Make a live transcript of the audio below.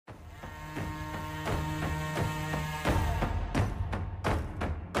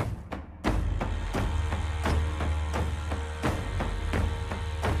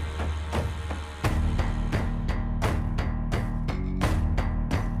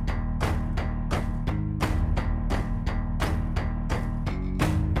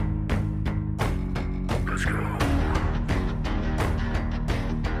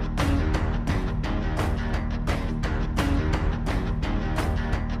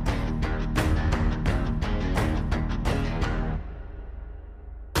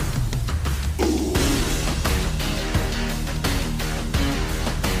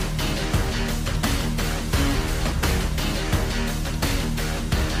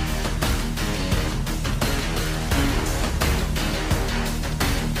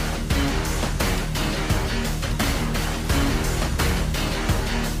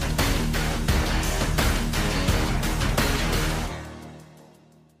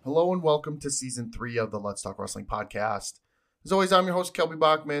Hello and welcome to season 3 of the Let's Talk Wrestling podcast. As always, I'm your host, Kelby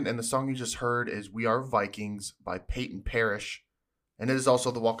Bachman, and the song you just heard is We Are Vikings by Peyton Parrish. And it is also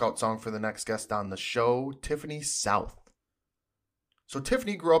the walkout song for the next guest on the show, Tiffany South. So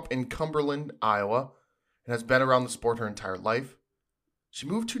Tiffany grew up in Cumberland, Iowa, and has been around the sport her entire life. She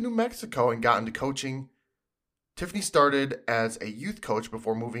moved to New Mexico and got into coaching. Tiffany started as a youth coach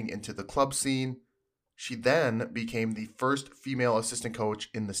before moving into the club scene. She then became the first female assistant coach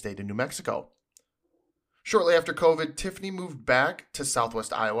in the state of New Mexico. Shortly after COVID, Tiffany moved back to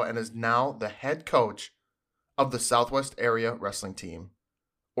Southwest Iowa and is now the head coach of the Southwest Area Wrestling Team,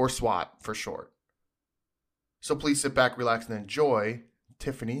 or SWAT for short. So please sit back, relax, and enjoy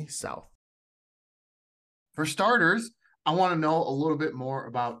Tiffany South. For starters, I want to know a little bit more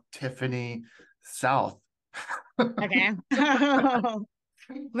about Tiffany South. Okay.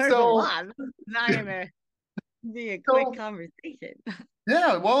 There's a lot. It's not gonna be a quick conversation.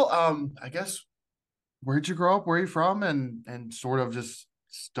 Yeah, well, I guess where'd you grow up? Where are you from? And sort of just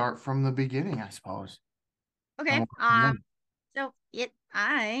start from the beginning, I suppose. Okay.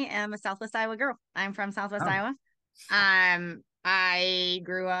 I am a Southwest Iowa girl. I'm from Southwest Oh, Iowa. I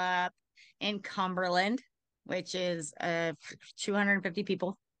grew up in Cumberland, which is 250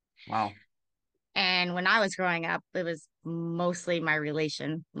 people. wow. And when I was growing up, it was mostly my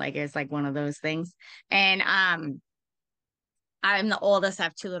relation. Like it's like one of those things. And I'm the oldest. I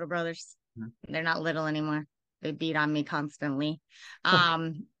have two little brothers. They're not little anymore. They beat on me constantly.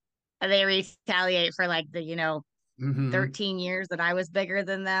 Um, they retaliate for like the, Mm-hmm. 13 years that I was bigger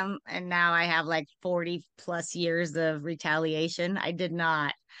than them. And now I have like 40 plus years of retaliation. I did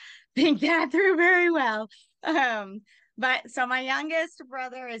not think that through very well. But so my youngest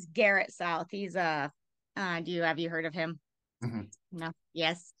brother is Garrett South. He's have you heard of him? Mm-hmm. No.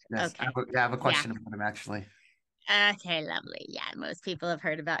 Yes. Yes, Okay. I have a Yeah. question about him actually. Okay, lovely. Yeah, most people have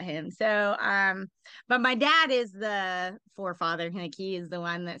heard about him. So, but my dad is the forefather. Like he is the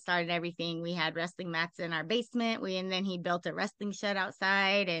one that started everything. We had wrestling mats in our basement. And then he built a wrestling shed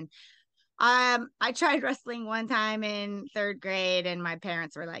outside. And I tried wrestling one time in third grade, and my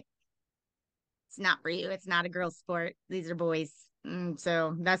parents were like, "It's not for you. It's not a girls' sport. These are boys." And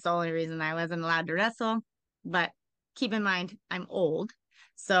so that's the only reason I wasn't allowed to wrestle. But keep in mind, I'm old,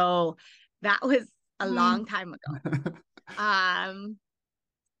 so that was a long time ago. Um,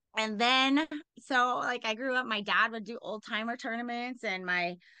 and then so like I grew up, my dad would do old timer tournaments, and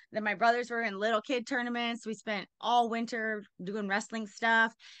my brothers were in little kid tournaments. We spent all winter doing wrestling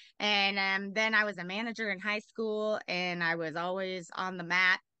stuff. And then I was a manager in high school, and I was always on the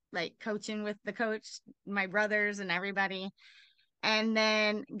mat, like coaching with the coach, my brothers and everybody. And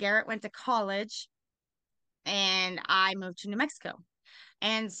then Garrett went to college, and I moved to New Mexico.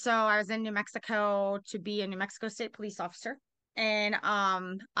 And so I was in New Mexico to be a New Mexico State police officer. And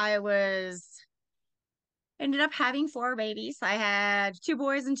I was ended up having four babies. I had two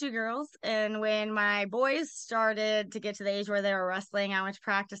boys and two girls. And when my boys started to get to the age where they were wrestling, I went to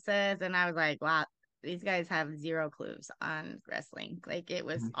practices, and I was like, wow, these guys have zero clues on wrestling. Like it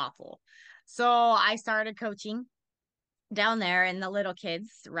was awful. So I started coaching down there in the little kids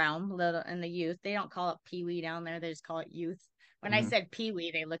realm, little in the youth. They don't call it pee wee down there, they just call it youth. When I said pee wee,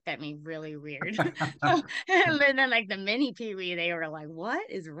 they looked at me really weird. And then like the mini pee wee, they were like,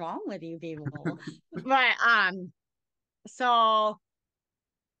 "What is wrong with you people?" But so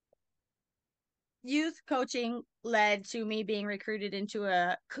youth coaching led to me being recruited into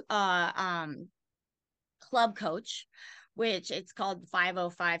a club coach, which it's called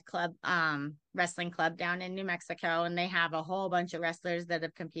 505 Club Wrestling Club down in New Mexico. And they have a whole bunch of wrestlers that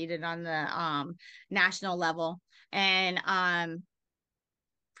have competed on the national level, and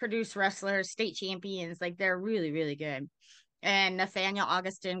produce wrestlers, state champions. Like they're really, really good. And Nathaniel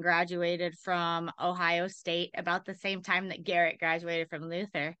Augustin graduated from Ohio State about the same time that Garrett graduated from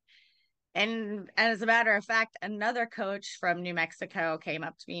Luther. And as a matter of fact, another coach from New Mexico came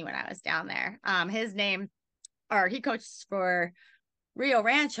up to me when I was down there. His name, or he coaches for Rio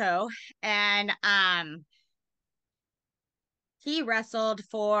Rancho, and he wrestled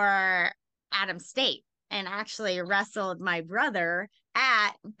for Adam State, and actually wrestled my brother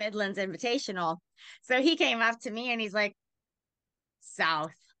at Midlands Invitational. So he came up to me and he's like,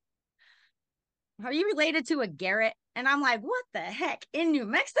 "South, are you related to a Garrett?" And I'm like, "What the heck? In New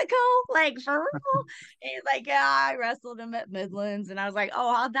Mexico? Like for real?" And he's like, "Yeah, I wrestled him at Midlands." And I was like,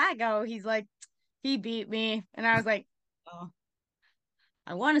 "Oh, how'd that go?" He's like, "He beat me." And I was like, "Oh,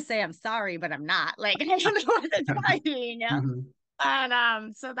 I want to say I'm sorry, but I'm not." Like, I don't know what to tell you.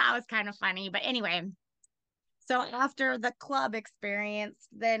 And so that was kind of funny. But anyway, so after the club experience,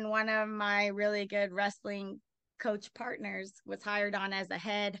 then one of my really good wrestling coach partners was hired on as a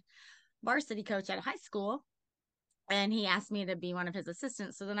head varsity coach at a high school. And he asked me to be one of his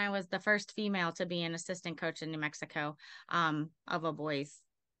assistants. So then I was the first female to be an assistant coach in New Mexico, of a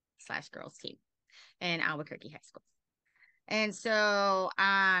boys/girls team in Albuquerque High School. And so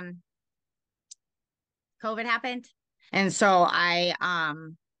COVID happened. And so I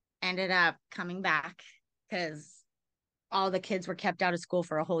ended up coming back because all the kids were kept out of school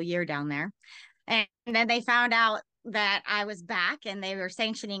for a whole year down there. And then they found out that I was back and they were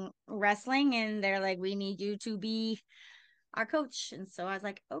sanctioning wrestling, and they're like, we need you to be our coach. And so I was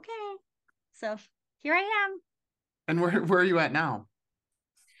like, okay. So here I am. And where are you at now?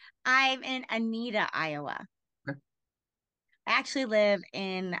 I'm in Anita, Iowa. Okay. I actually live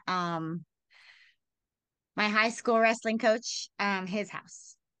in my high school wrestling coach, his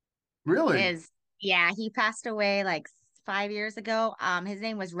house. Really? Is Yeah, he passed away like 5 years ago. His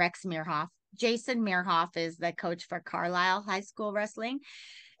name was Rex Meerhoff. Jason Meerhoff is the coach for Carlisle High School Wrestling.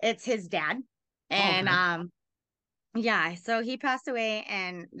 It's his dad. Oh, And okay. yeah, so he passed away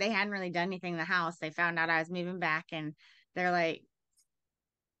and they hadn't really done anything in the house. They found out I was moving back and they're like,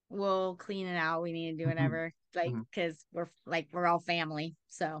 we'll clean it out. We need to do Mhm. whatever. Like, Mhm. because we're all family.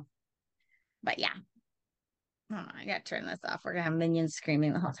 So, but yeah. Hold on, I gotta turn this off. We're gonna have minions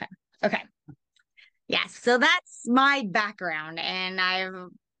screaming the whole time. Okay. Yes, so that's my background, and I've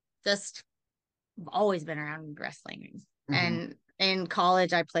just always been around wrestling. Mhm. And in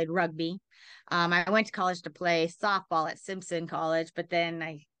college, I played rugby. I went to college to play softball at Simpson College, but then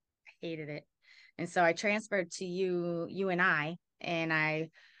I hated it, and so I transferred to UNI, and I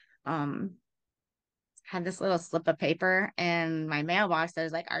um had this little slip of paper in my mailbox that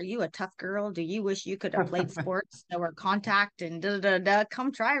was like, "Are you a tough girl? Do you wish you could have played sports that were contact and da da da?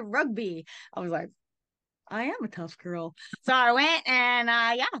 Come try rugby." I was like, I am a tough girl. So I went and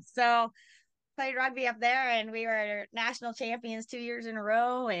yeah, so played rugby up there and we were national champions 2 years in a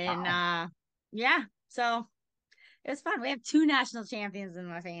row. And Wow. yeah, so it was fun. We have two national champions in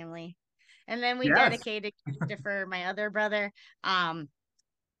my family. And then we Yes. dedicated Christopher, my other brother, um,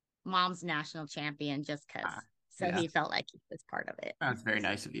 mom's national champion just Ah, because. So yeah. he felt like he was part of it. That's very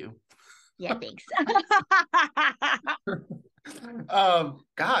nice of you. Yeah, thanks.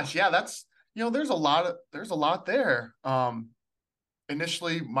 Gosh, yeah, that's there's a lot there.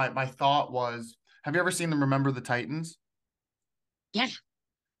 Initially my thought was, have you ever seen them Remember the Titans? Yeah.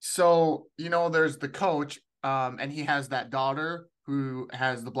 So, there's the coach, and he has that daughter who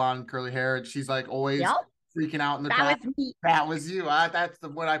has the blonde curly hair, and she's like always Yep. freaking out in the That crowd. was me. That was you. That's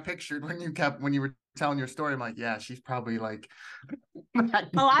what I pictured when you were telling your story. I'm like, yeah, she's probably like that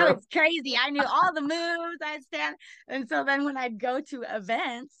Oh, I girl. was crazy. I knew all the moves. I'd stand. And so then when I'd go to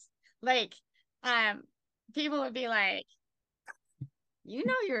events, like, um, people would be like, you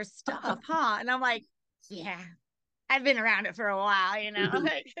know your stuff, huh? And I'm like, yeah, I've been around it for a while.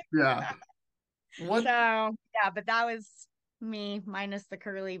 Yeah. What? So yeah, but that was me minus the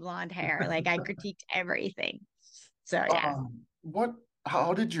curly blonde hair. Like I critiqued everything. So yeah. What?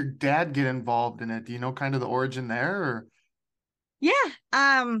 How did your dad get involved in it? Do you know kind of the origin there? Or?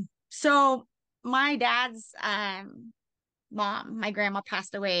 Yeah. So my dad's mom, my grandma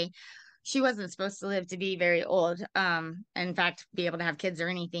passed away. She wasn't supposed to live to be very old. In fact, be able to have kids or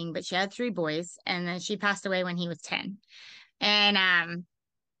anything, but she had three boys and then she passed away when he was 10. And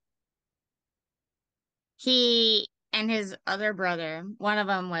he and his other brother, one of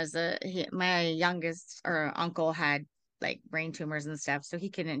them was my youngest or uncle had like brain tumors and stuff, so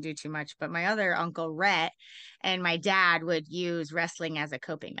he couldn't do too much. But my other uncle, Rhett, and my dad would use wrestling as a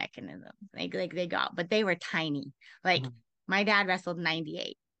coping mechanism. Like they got, but they were tiny. Like Mhm. my dad wrestled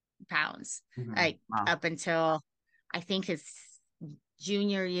 98 pounds, Mhm. like Wow. up until I think his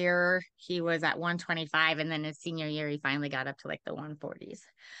junior year he was at 125, and then his senior year he finally got up to like the 140s.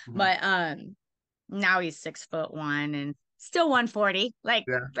 Mhm. But now he's 6'1" and still 140, Yeah.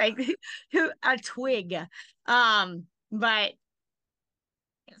 like who a twig. But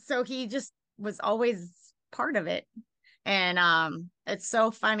so he just was always part of it. And it's so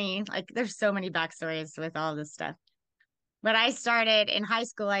funny. Like there's so many backstories with all this stuff. But I started in high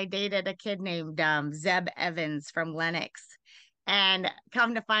school, I dated a kid named Zeb Evans from Lenox. And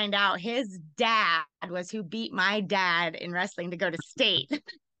come to find out, his dad was who beat my dad in wrestling to go to state.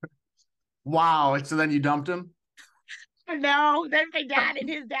 Wow. So then you dumped him? No, then my dad and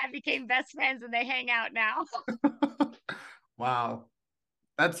his dad became best friends and they hang out now. Wow.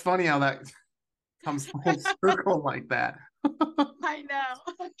 That's funny how that comes full circle like that. I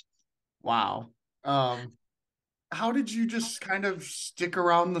know. Wow. Um, how did you just kind of stick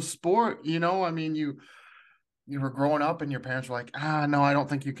around the sport? I mean, you were growing up and your parents were like, no, I don't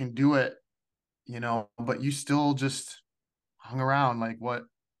think you can do it. but you still just hung around. Like what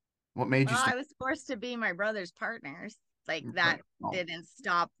made you Well, stay? I was forced to be my brother's partners. Like Right. that Oh. didn't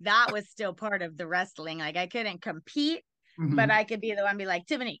stop. That was still part of the wrestling. Like I couldn't compete, but Hmm. I could be the one be like,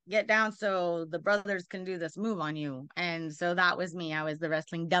 Tiffany, get down so the brothers can do this move on you. And so that was me. I was the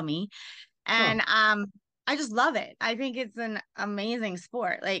wrestling dummy. Huh. And I just love it. I think it's an amazing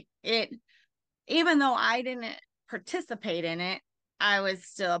sport. Like it, even though I didn't participate in it, I was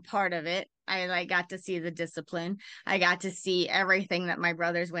still a part of it. I like got to see the discipline. I got to see everything that my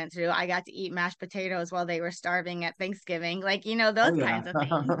brothers went through. I got to eat mashed potatoes while they were starving at Thanksgiving, like Oh those yeah. kinds of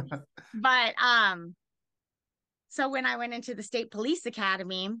things. But so when I went into the state police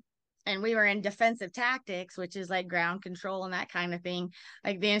academy and we were in defensive tactics, which is like ground control and that kind of thing,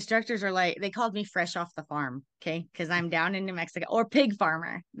 like the instructors are like, they called me fresh off the farm. Okay. Cause I'm down in New Mexico, or pig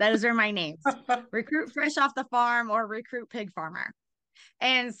farmer. Those are my names. Recruit fresh off the farm or recruit pig farmer.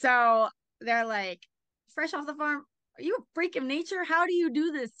 And so they're like, fresh off the farm, are you a freak of nature? How do you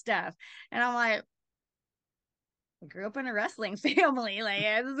do this stuff? And I'm like, I grew up in a wrestling family. Like,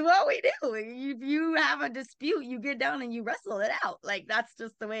 this is what we do. If you have a dispute, you get down and you wrestle it out. Like, that's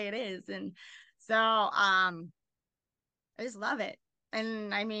just the way it is. And so, I just love it.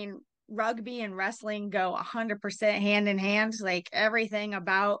 And I mean, rugby and wrestling go 100% hand in hand. Like, everything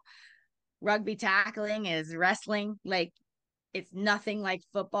about rugby tackling is wrestling. Like, it's nothing like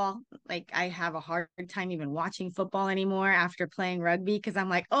football. Like, I have a hard time even watching football anymore after playing rugby because I'm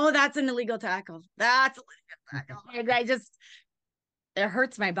like, oh, that's an illegal tackle. That's illegal tackle. Like, I just, it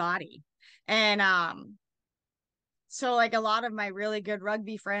hurts my body. And so like a lot of my really good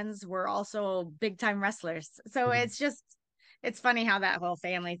rugby friends were also big time wrestlers. So Mhm. it's just it's funny how that whole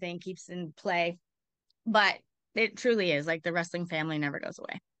family thing keeps in play. But it truly is like the wrestling family never goes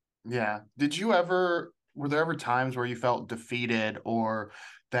away. Yeah. Were there ever times where you felt defeated or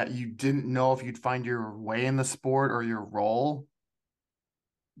that you didn't know if you'd find your way in the sport or your role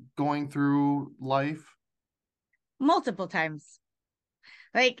going through life? Multiple times.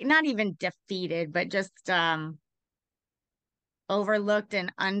 Like not even defeated, but just overlooked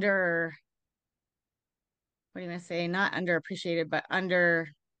and under what do you want to say? Not underappreciated, but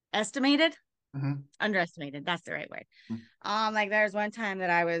underestimated. Hmm. Underestimated. That's the right word. Like there's one time that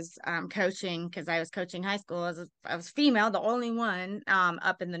I was coaching because I was coaching high school. I was female, the only one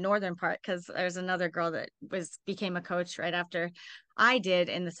up in the northern part because there's another girl that was became a coach right after I did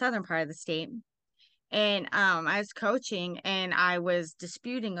in the southern part of the state. And I was coaching and I was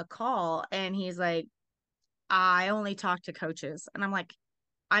disputing a call, and he's like, I only talk to coaches. And I'm like,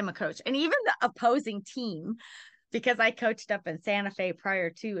 I'm a coach. And even the opposing team, because I coached up in Santa Fe prior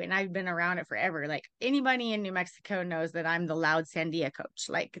to, and I've been around it forever. Like anybody in New Mexico knows that I'm the loud Sandia coach,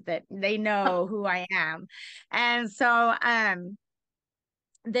 like that they know who I am. And so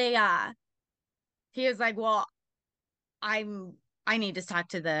they he was like, well, I'm I need to talk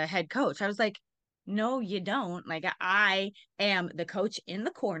to the head coach. I was like, no, you don't. Like I am the coach in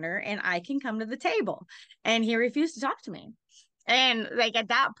the corner and I can come to the table. And he refused to talk to me. And like at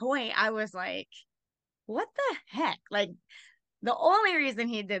that point, I was like, what the heck? Like the only reason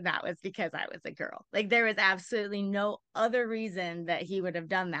he did that was because I was a girl. Like there was absolutely no other reason that he would have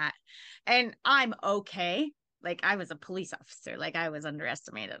done that. And I'm okay. Like I was a police officer. Like I was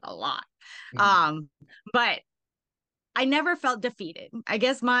underestimated a lot. Mhm. Um, but I never felt defeated. I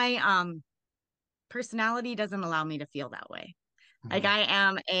guess my personality doesn't allow me to feel that way. Like Mhm. I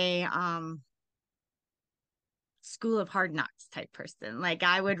am a school of hard knocks type person. Like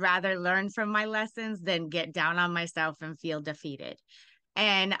I would rather learn from my lessons than get down on myself and feel defeated.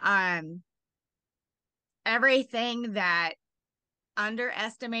 And everything that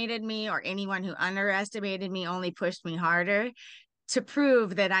underestimated me or anyone who underestimated me only pushed me harder to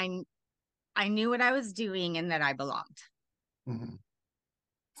prove that I knew what I was doing and that I belonged. Mhm.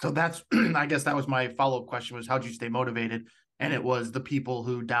 So that's, I guess that was my follow-up question was how'd you stay motivated? And it was the people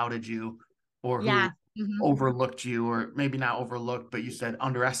who doubted you or who Yeah. Mm-hmm. overlooked you, or maybe not overlooked, but you said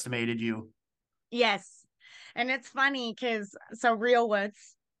underestimated you. Yes. And it's funny because so Real Woods,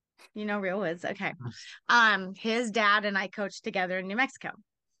 you know Real Woods, okay. His dad and I coached together in New Mexico.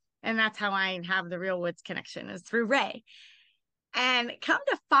 And that's how I have the Real Woods connection is through Ray. And come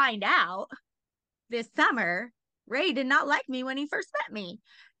to find out this summer, Ray did not like me when he first met me.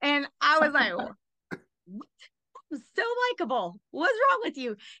 And I was like, what? I'm so likable. What's wrong with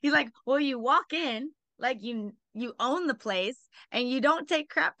you? He's like, well, you walk in like you own the place and you don't take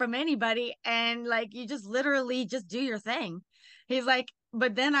crap from anybody and like you just literally just do your thing. He's like,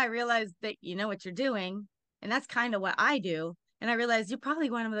 but then I realized that you know what you're doing, and that's kind of what I do. And I realized you're probably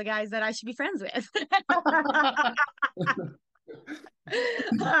one of the guys that I should be friends with.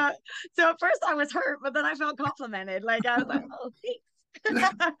 So at first I was hurt, but then I felt complimented. Like I was like, oh,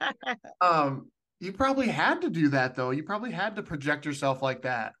 thanks. Um, you probably had to do that though. You probably had to project yourself like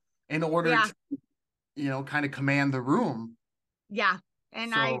that in order Yeah, to, kind of command the room. yeah.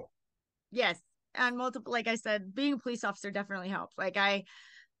 And So, yes, and multiple, like I said, being a police officer definitely helps. Like I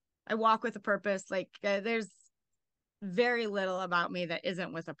walk with a purpose. Like there's very little about me that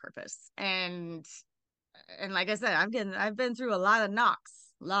isn't with a purpose. And like I said, I've been through a lot of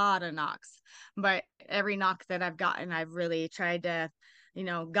knocks, but every knock that I've gotten, I've really tried to,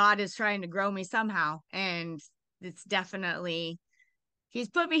 God is trying to grow me somehow. And it's definitely, he's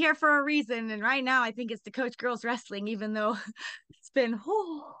put me here for a reason. And right now I think it's to coach girls wrestling, even though it's been,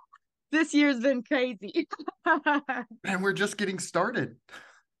 this year's been crazy. and we're just getting started.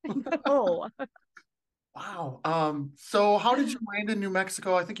 Oh, Wow. So how did you land in New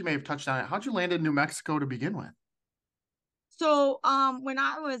Mexico? I think you may have touched on it. How'd you land in New Mexico to begin with? so when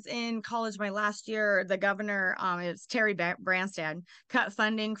I was in college my last year, the governor, it was Terry Branstad, cut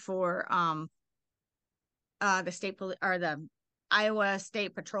funding for the state or the Iowa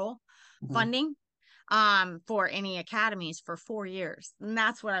State Patrol Mhm. funding for any academies for 4 years. And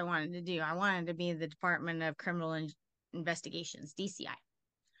that's what I wanted to do. I wanted to be the Department of Criminal Investigations, DCI.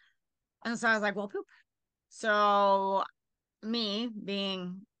 And so I was like, well, poop. So me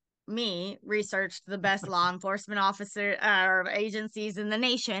being me researched the best law enforcement officer or agencies in the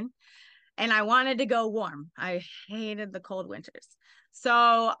nation, and I wanted to go warm. I hated the cold winters.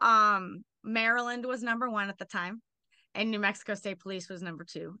 So Maryland was number one at the time, and New Mexico State Police was number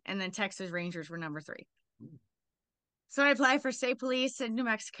two, and then Texas Rangers were number three. So I applied for state police in New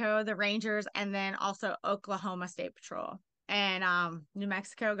Mexico, the Rangers, and then also Oklahoma State Patrol. And New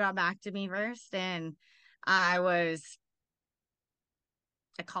Mexico got back to me first, and I was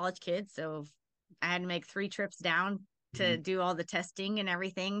a college kid, so I had to make 3 trips down to Mhm. do all the testing and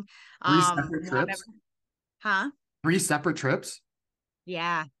everything. Three separate One of, trips? huh? Three separate trips?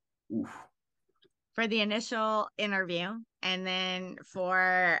 Yeah, Oof. for the initial interview, and then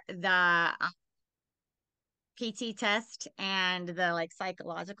for the PT test and the like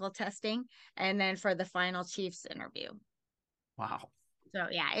psychological testing, and then for the final chief's interview. Wow. So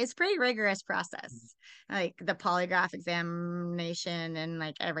yeah, it's pretty rigorous process, like the polygraph examination and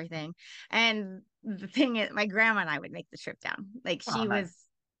like everything. And the thing is, my grandma and I would make the trip down. Like Oh, nice.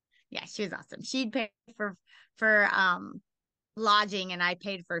 yeah, she was awesome. She'd pay for lodging and I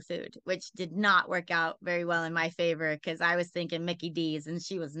paid for food, which did not work out very well in my favor because I was thinking Mickey D's and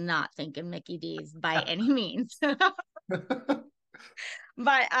she was not thinking Mickey D's by any means.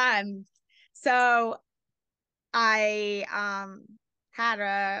 But so I had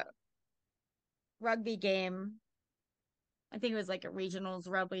a rugby game. I think it was like a regionals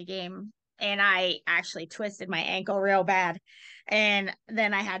rugby game. And I actually twisted my ankle real bad. And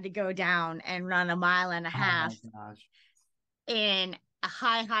then I had to go down and run a mile and a Oh half my gosh. in a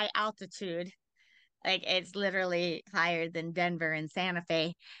high altitude. Like it's literally higher than Denver and Santa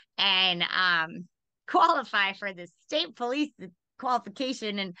Fe. And qualify for the state police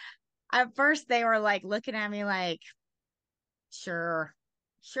qualification. And at first they were like looking at me like, sure,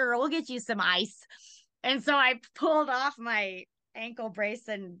 sure, we'll get you some ice. And so I pulled off my ankle brace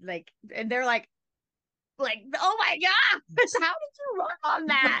and they're like, oh my gosh, how did you run on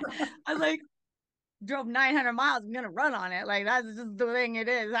that? I was like, drove 900 miles. I'm gonna run on it. Like that's just the thing it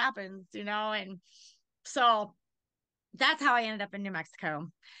is, happens, And so that's how I ended up in New Mexico.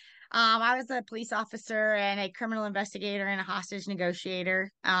 I was a police officer and a criminal investigator and a hostage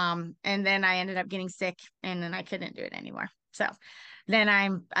negotiator. And then I ended up getting sick and then I couldn't do it anymore. So then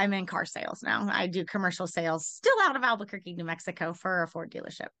I'm in car sales now. I do commercial sales still out of Albuquerque, New Mexico for a Ford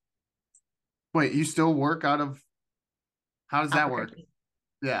dealership. Wait, you still work out of, how does that work? Albuquerque.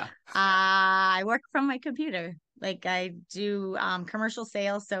 Yeah. I work from my computer. Like I do commercial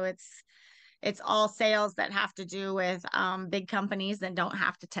sales, so it's all sales that have to do with big companies that don't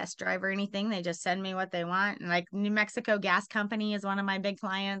have to test drive or anything. They just send me what they want. And like New Mexico Gas Company is one of my big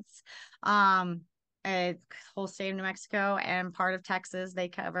clients. Um, whole state of New Mexico and part of Texas they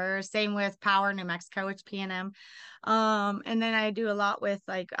cover. Same with Power New Mexico, which P&M. And then I do a lot with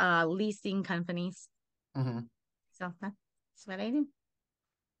like leasing companies. Hmm. So that's what I do.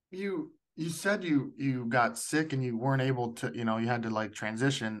 You said you got sick and you weren't able to, you had to like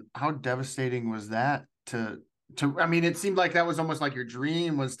transition. How devastating was that to I mean, it seemed like that was almost like your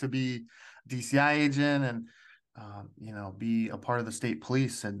dream was to be DCI agent and be a part of the state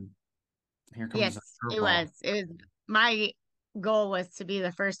police, and here comes a Yes, it curveball. was. It was my goal was to be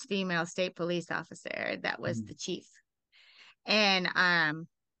the first female state police officer that was Mhm. the chief. And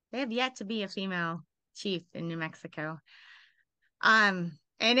they have yet to be a female chief in New Mexico. And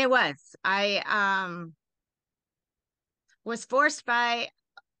it was. I was forced by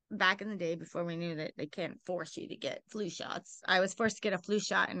back in the day before we knew that they can't force you to get flu shots. I was forced to get a flu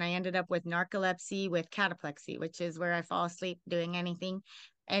shot and I ended up with narcolepsy with cataplexy, which is where I fall asleep doing anything.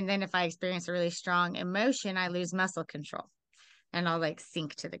 And then if I experience a really strong emotion, I lose muscle control and I'll like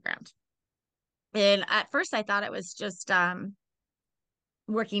sink to the ground. And at first I thought it was just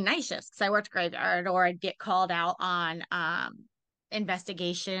working night shifts because I worked graveyard or I'd get called out on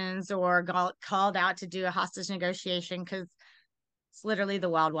investigations or called out to do a hostage negotiation because it's literally the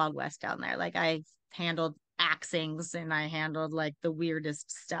wild, wild west down there. Like I handled axings and I handled like the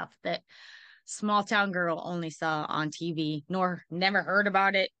weirdest stuff that small town girl only saw on TV, nor never heard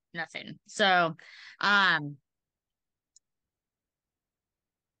about it, nothing. So I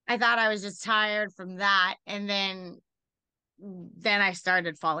thought I was just tired from that. And then I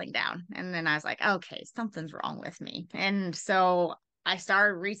started falling down. And then I was like, okay, something's wrong with me. And so I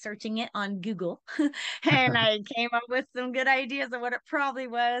started researching it on Google and I came up with some good ideas of what it probably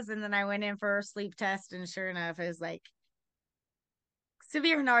was. And then I went in for a sleep test, and sure enough, it was like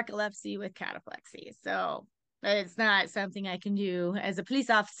severe narcolepsy with cataplexy. So it's not something I can do as a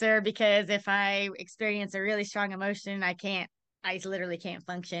police officer because if I experience a really strong emotion, I literally can't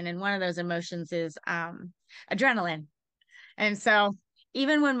function. And one of those emotions is adrenaline. And so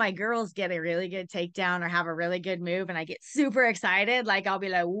even when my girls get a really good takedown or have a really good move and I get super excited, like I'll be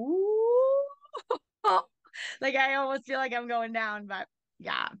like, "Ooh." Like I almost feel like I'm going down, but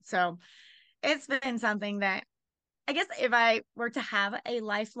yeah. So it's been something that I guess if I were to have a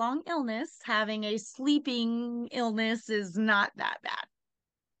lifelong illness, having a sleeping illness is not that bad.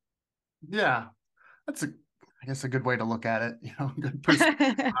 Yeah, that's I guess a good way to look at it, good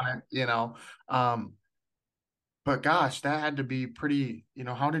perspective on it, Um, but gosh, that had to be pretty,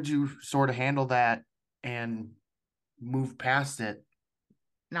 how did you sort of handle that and move past it?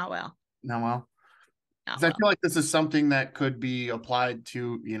 Not well. No, well, Not because I well. feel like this is something that could be applied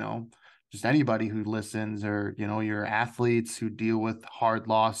to, just anybody who listens or, your athletes who deal with hard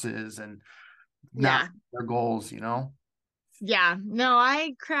losses and not Yeah. their goals, Yeah. No,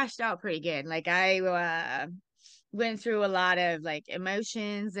 I crashed out pretty good. Like I went through a lot of like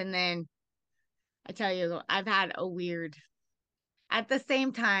emotions, and then I tell you, I've had a weird at the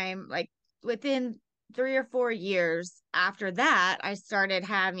same time, like within 3 or 4 years after that, I started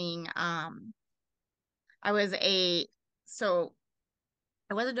having I was a so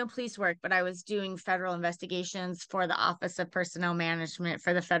I wasn't doing police work, but I was doing federal investigations for the Office of Personnel Management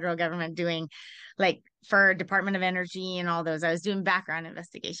for the federal government, doing like for Department of Energy and all those. I was doing background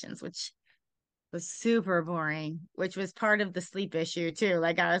investigations, which was super boring, which was part of the sleep issue too.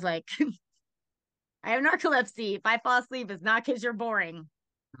 Like I was like, I have narcolepsy. If I fall asleep, it's not because you're boring.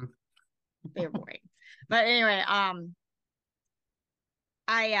 They're boring. But anyway, I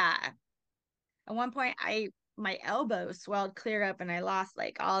at one point I my elbow swelled clear up and I lost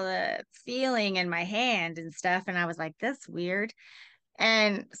like all the feeling in my hand and stuff. And I was like, that's weird.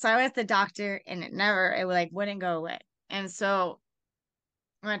 And so I went to the doctor and it like wouldn't go away. And so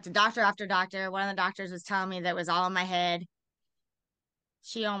I went to doctor after doctor. One of the doctors was telling me that it was all in my head.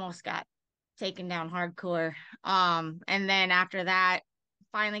 She almost got taken down hardcore. And then after that,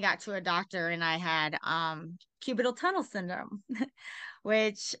 finally got to a doctor and I had cubital tunnel syndrome,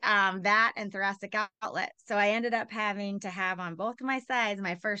 which that and thoracic outlet. So I ended up having to have on both of my sides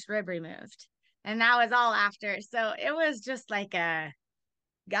my first rib removed. And that was all after. So it was just like a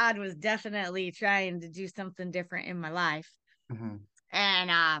God was definitely trying to do something different in my life. Mm-hmm. And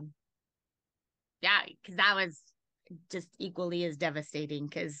yeah, because that was just equally as devastating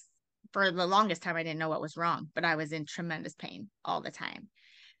because for the longest time I didn't know what was wrong, but I was in tremendous pain all the time.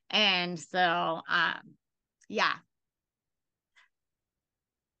 And so yeah,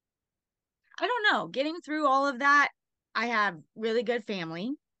 I don't know, getting through all of that, I have really good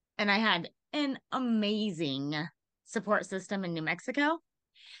family and I had an amazing support system in New Mexico.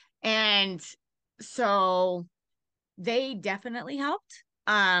 And so they definitely helped.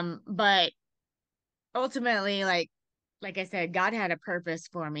 But ultimately, like I said, God had a purpose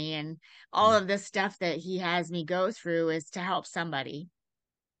for me, and all of this stuff that He has me go through is to help somebody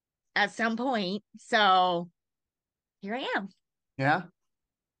at some point. So here I am. Yeah.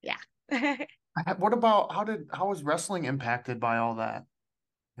 Yeah. What about how was wrestling impacted by all that?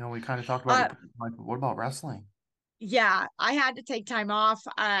 We kind of talked about your uh, personal life, but what about wrestling? yeah, I had to take time off.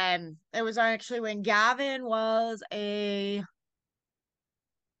 It was actually when Gavin was a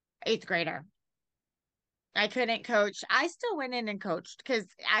eighth grader. I couldn't coach. I still went in and coached because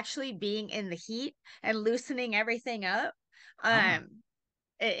actually being in the heat and loosening everything up, Ah.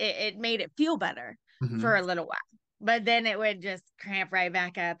 it made it feel better for Hmm. a little while. but then it would just cramp right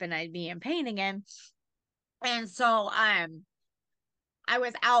back up and I'd be in pain again. And so I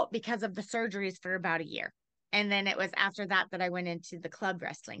was out because of the surgeries for about a year. And then it was after that that I went into the club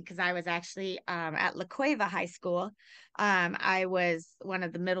wrestling because I was actually at La Cueva High School. I was one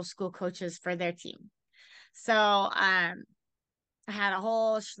of the middle school coaches for their team. So I had a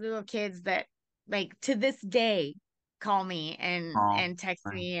whole slew of kids that like to this day call me Oh, and text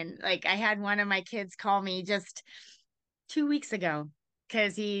right. me. And like I had one of my kids call me just 2 weeks ago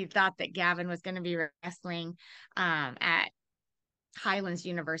because he thought that Gavin was going to be wrestling at Highlands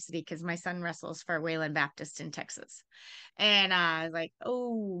University because my son wrestles for Wayland Baptist in Texas. And I was like,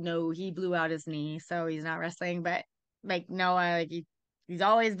 oh no, he blew out his knee, so he's not wrestling. But like Noah, like he's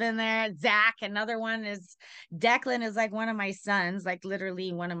always been there. Zach, another one is Declan is like one of my sons, like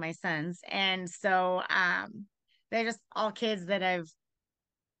literally one of my sons. And so they're just all kids that I've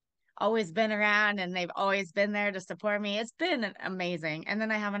always been around and they've always been there to support me. It's been amazing. And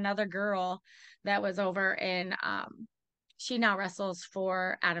then I have another girl that was over in she now wrestles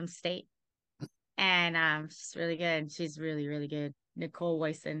for Adams State. And she's really good. She's really, really good. Nicole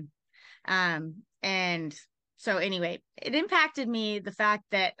Wyson. And so anyway, it impacted me the fact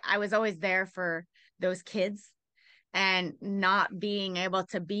that I was always there for those kids and not being able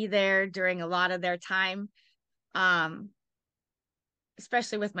to be there during a lot of their time. Um,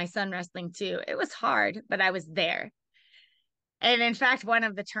 especially with my son wrestling too. It was hard, but I was there. And in fact, one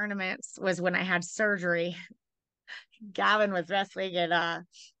of the tournaments was when I had surgery. Gavin was wrestling and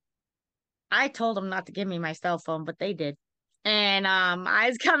I told him not to give me my cell phone, but they did. And I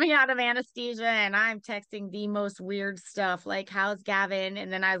was coming out of anesthesia and I'm texting the most weird stuff like how's Gavin?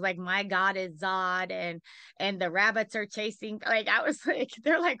 And then I was like, my God is Zod and the rabbits are chasing like I was like,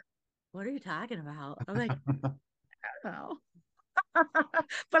 they're like, what are you talking about? I'm like, I don't know.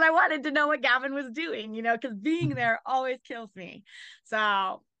 But I wanted to know what Gavin was doing, because being there always kills me.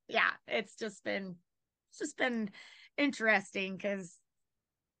 So yeah, it's just been interesting because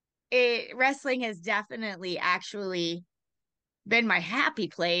it wrestling has definitely actually been my happy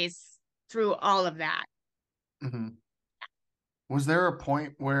place through all of that. Mhm. Was there a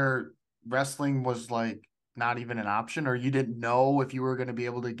point where wrestling was like not even an option, or you didn't know if you were going to be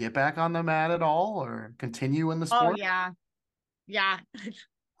able to get back on the mat at all or continue in the Oh sport? yeah. Yeah.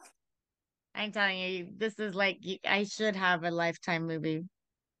 I'm telling you, this is like I should have a lifetime movie.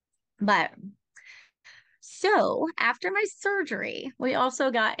 But so after my surgery, we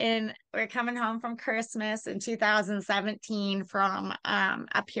also got in, we're coming home from Christmas in 2017 from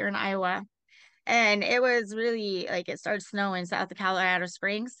up here in Iowa. And it was really like it started snowing south of Colorado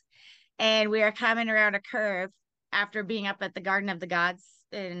Springs. And we are coming around a curve after being up at the Garden of the Gods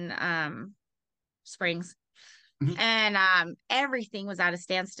in Springs. Mhm. And everything was at a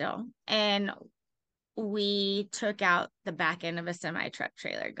standstill. And we took out the back end of a semi truck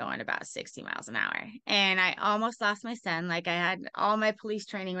trailer going about 60 miles an hour. And I almost lost my son. Like I had all my police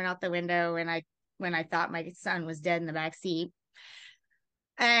training went out the window when I thought my son was dead in the back seat.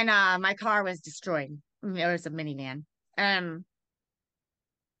 And my car was destroyed. It was a minivan. Um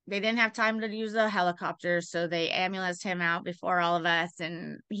they didn't have time to use a helicopter, so they ambulanced him out before all of us.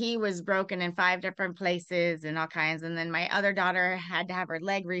 And he was broken in 5 different places and all kinds. And then my other daughter had to have her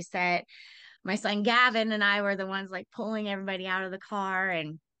leg reset. My son Gavin and I were the ones like pulling everybody out of the car.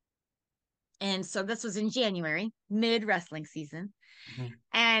 And so this was in January, mid wrestling season. Mhm.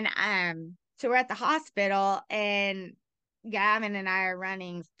 And so we're at the hospital and Gavin and I are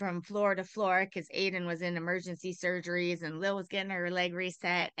running from floor to floor because Aiden was in emergency surgeries and Lil was getting her leg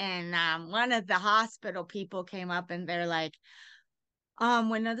reset. And one of the hospital people came up and they're like,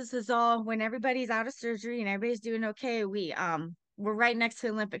 when everybody's out of surgery and everybody's doing okay, we're right next to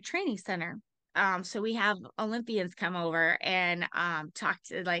the Olympic Training Center. So we have Olympians come over and talk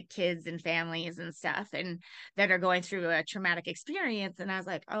to like kids and families and stuff and that are going through a traumatic experience. And I was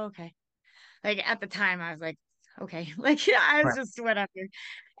like, oh, okay. Like at the time I was like, okay, like yeah, I was Right. just whatever.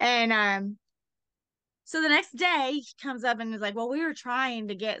 And so the next day he comes up and is like, well, we were trying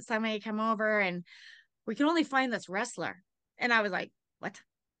to get somebody to come over and we can only find this wrestler. And I was like, what?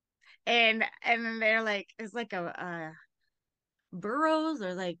 And then they're like, it's like a Burrows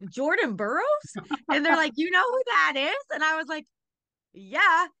or like Jordan Burrows, and they're like, you know who that is? And I was like,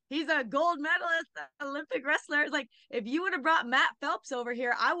 yeah, he's a gold medalist, Olympic wrestler. It's like if you would have brought Matt Phelps over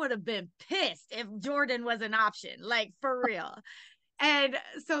here, I would have been pissed if Jordan was an option, like for real. And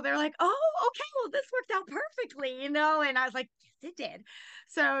so they're like, oh, okay, well, this worked out perfectly. And I was like, yes, it did.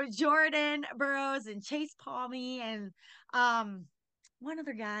 So Jordan Burroughs and Chase Palmy and one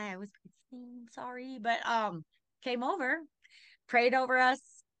other guy, I was sorry, but came over, prayed over us.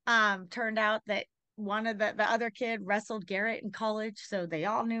 Turned out that one of the other kid wrestled Garrett in college, so they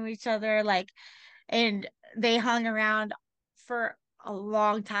all knew each other. Like, and they hung around for a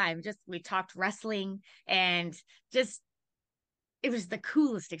long time. Just we talked wrestling and just it was the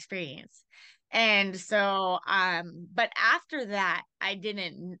coolest experience. And so, but after that, I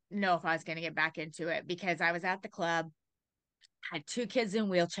didn't know if I was going to get back into it because I was at the club, had two kids in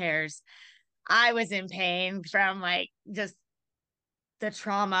wheelchairs. I was in pain from like just the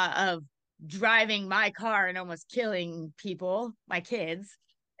trauma of driving my car and almost killing people, my kids.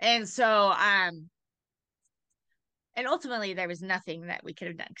 And so, and ultimately there was nothing that we could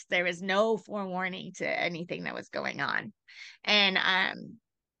have done because there was no forewarning to anything that was going on. And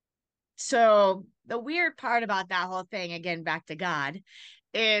so the weird part about that whole thing, again, back to God,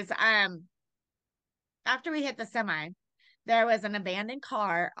 is after we hit the semi, there was an abandoned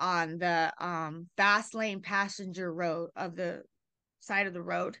car on the fast lane passenger road of the side of the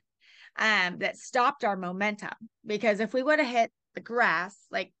road that stopped our momentum because if we would have hit the grass,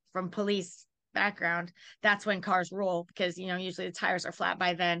 like from police background, that's when cars roll because usually the tires are flat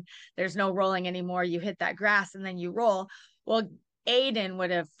by then. There's no rolling anymore. You hit that grass and then you roll. Well, Aiden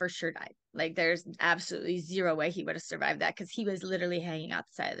would have for sure died. Like there's absolutely zero way he would have survived that because he was literally hanging out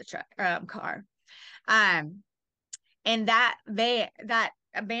the side of the truck car. And that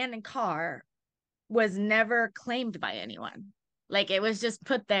abandoned car was never claimed by anyone. Like it was just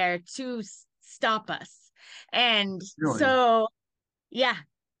put there to stop us. And Really? so, yeah,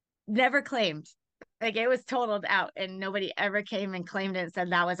 never claimed. Like it was totaled out and nobody ever came and claimed it and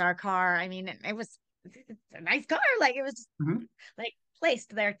said that was our car. I mean, it was a nice car. Like it was just, Mm-hmm. like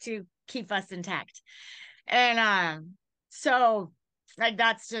placed there to keep us intact. And so like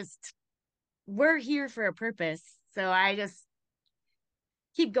that's just we're here for a purpose. So I just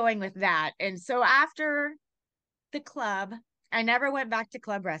keep going with that. And so after the club, I never went back to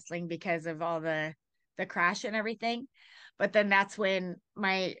club wrestling because of all the crash and everything. But then that's when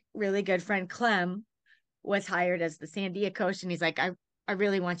my really good friend Clem was hired as the Sandia coach. And he's like, I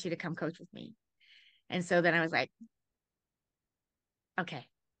really want you to come coach with me. And so then I was like, okay.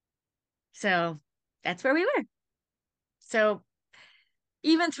 So that's where we were. So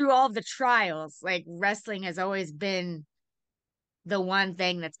even through all of the trials, like wrestling has always been the one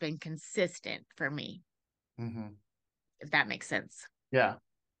thing that's been consistent for me, Mm-hmm. if that makes sense. Yeah.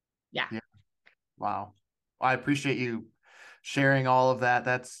 Yeah. Yeah. Wow. Well, I appreciate you sharing all of that.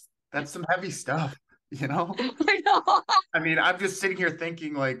 That's some heavy stuff, you know? I know. I mean, I'm just sitting here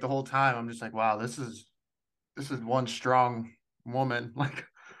thinking like the whole time, I'm just like, wow, this is one strong woman. Like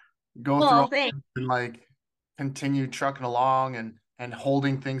go through Well, all thanks. this and like continue trucking along and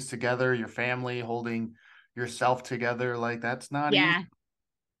holding things together, your family, holding yourself together. Like that's not easy. Yeah.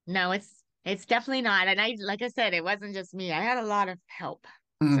 No, it's definitely not. And I like I said, it wasn't just me. I had a lot of help.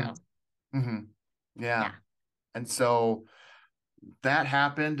 Mhm. So Mhm. Yeah. yeah. And so that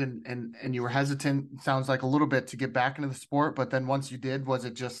happened and you were hesitant, sounds like a little bit to get back into the sport, but then once you did, was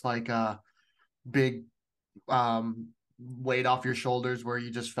it just like a big weight off your shoulders where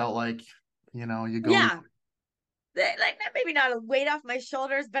you just felt like, you go Yeah. Like maybe not a weight off my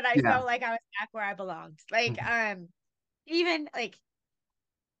shoulders, but I yeah. felt like I was back where I belonged. Like even like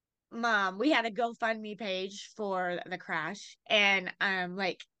mom, we had a GoFundMe page for the crash and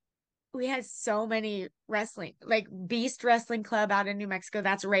like we had so many wrestling, like Beast Wrestling Club out in New Mexico.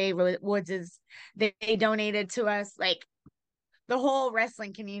 That's Ray Woods's. They donated to us. Like the whole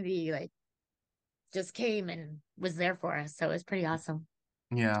wrestling community, like just came and was there for us. So it was pretty awesome.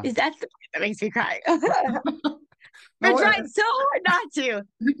 Yeah. Is that the part that makes me cry? We're No, trying so hard not to,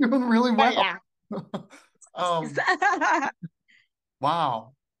 you're doing really but well. yeah. um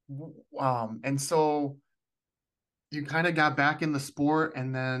wow. And so you kind of got back in the sport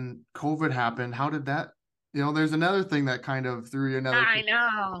and then COVID happened. How did that, there's another thing that kind of threw you another I know.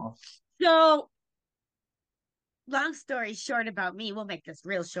 curveball. So long story short about me, we'll make this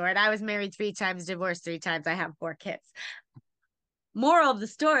real short. I was married 3 times, divorced 3 times. I have 4 kids. Moral of the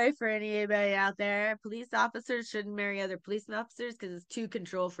story for anybody out there, police officers shouldn't marry other police officers because it's two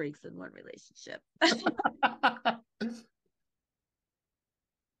control freaks in one relationship.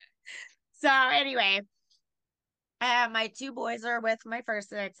 So anyway, my 2 boys are with my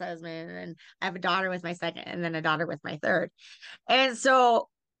first ex-husband, and I have a daughter with my second, and then a daughter with my third. And so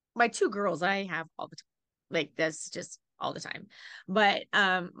my 2 girls, I have all the time. Like that's just all the time. But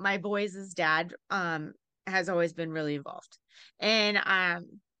my boys' dad has always been really involved. And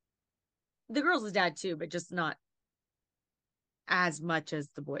the girls' dad too, but just not as much as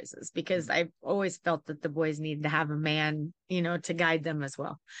the boys's because I've always felt that the boys need to have a man, to guide them as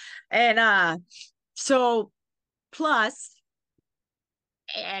well. And so plus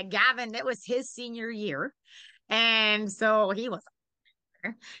Gavin, it was his senior year. And so he was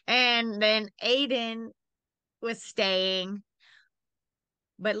there. And then Aiden was staying,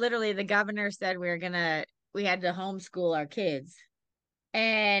 but literally the governor said we had to homeschool our kids.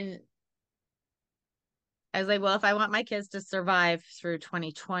 And I was like, well, if I want my kids to survive through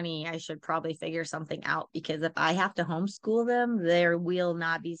 2020, I should probably figure something out, because if I have to homeschool them, there will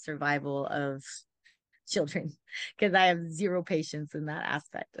not be survival of children, because I have zero patience in that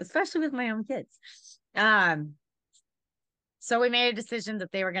aspect, especially with my own kids. So we made a decision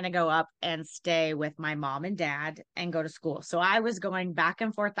that they were going to go up and stay with my mom and dad and go to school. So I was going back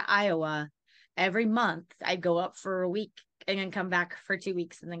and forth to Iowa every month. I'd go up for a week and then come back for 2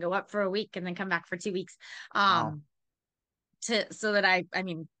 weeks, and then go up for a week and then come back for 2 weeks. Wow. So that I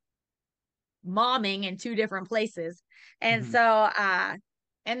mean, momming in two different places. And Mhm. so,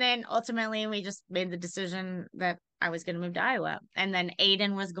 and then ultimately we just made the decision that I was going to move to Iowa. And then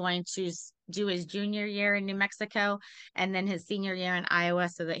Aiden was going to do his junior year in New Mexico and then his senior year in Iowa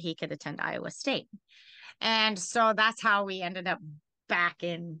so that he could attend Iowa State. And so that's how we ended up back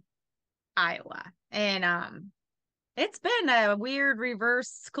in Iowa. And it's been a weird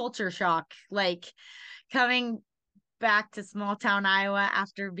reverse culture shock, like coming back to small town Iowa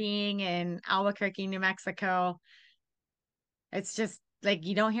after being in Albuquerque, New Mexico. It's just like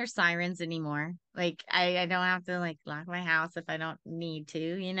you don't hear sirens anymore. Like I don't have to like lock my house if I don't need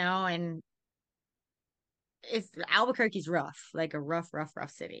to, and it's Albuquerque's rough, like a rough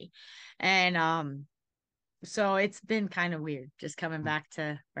city. And so it's been kind of weird just coming back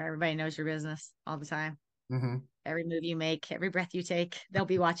to where everybody knows your business all the time. Mhm. Every move you make, every breath you take, they'll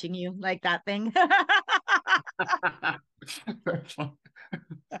be watching you, like that thing.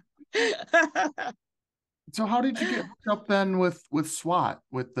 So how did you get hooked up then with SWAT,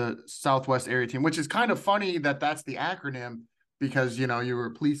 with the Southwest Area Team, which is kind of funny that that's the acronym, because you were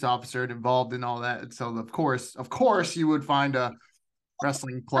a police officer and involved in all that. And so of course you would find a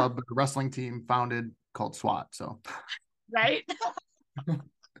wrestling club, a wrestling team founded called SWAT. So Right?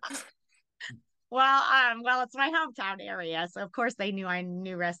 Well, it's my hometown area, so of course they knew I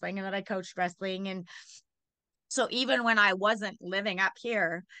knew wrestling and that I coached wrestling. And so even when I wasn't living up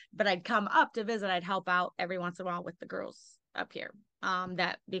here, but I'd come up to visit, I'd help out every once in a while with the girls up here.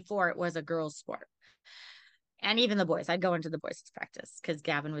 That before it was a girls' sport. And even the boys, I'd go into the boys' practice because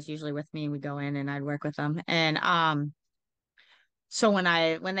Gavin was usually with me. We'd go in and I'd work with them. And so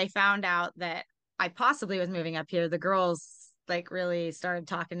when they found out that I possibly was moving up here, the girls like really started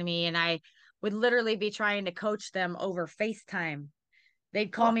talking to me, and I would literally be trying to coach them over FaceTime.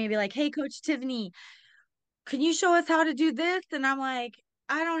 They'd call oh, me and be like, "Hey, Coach Tiffany, can you show us how to do this?" And I'm like,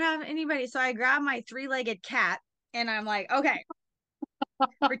 I don't have anybody. So I grab my three-legged cat and I'm like, okay,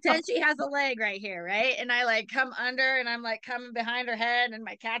 pretend she has a leg right here, right? And I like come under and I'm like coming behind her head and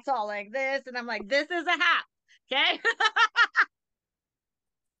my cat's all like this. And I'm like, this is a hat. Okay.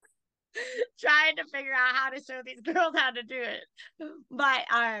 Trying to figure out how to show these girls how to do it. But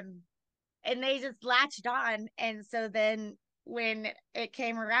and they just latched on. And so then when it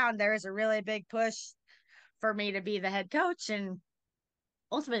came around, there was a really big push for me to be the head coach. And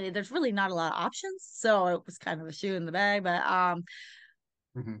ultimately there's really not a lot of options. So it was kind of a shoe in the bag. But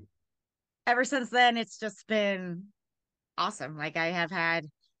mhm. ever since then it's just been awesome. Like I have had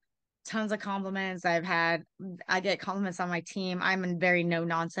tons of compliments. I get compliments on my team. I'm in very no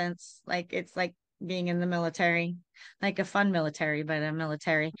nonsense. Like it's like being in the military, like a fun military, but a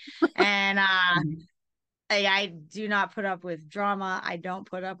military. And Mhm. I do not put up with drama. I don't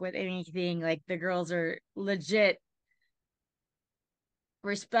put up with anything. Like the girls are legit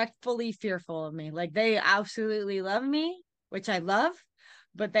respectfully fearful of me. Like they absolutely love me, which I love,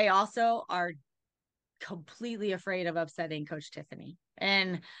 but they also are completely afraid of upsetting Coach Tiffany.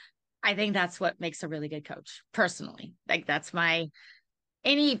 And I think that's what makes a really good coach, personally. Like that's my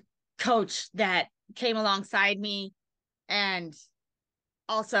any coach that came alongside me and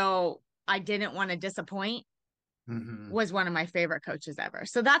also I didn't want to disappoint Mhm. was one of my favorite coaches ever.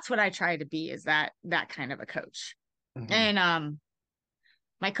 So that's what I try to be, is that kind of a coach. Mhm. And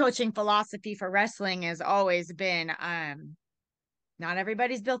my coaching philosophy for wrestling has always been not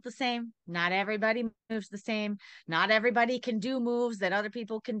everybody's built the same. Not everybody moves the same. Not everybody can do moves that other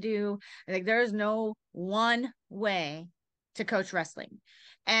people can do. Like there's no one way to coach wrestling.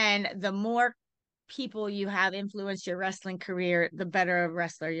 And the more people you have influenced your wrestling career, the better a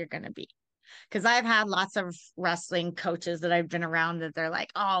wrestler you're going to be. Because I've had lots of wrestling coaches that I've been around that they're like,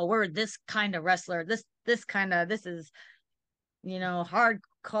 oh, we're this kind of wrestler. This is,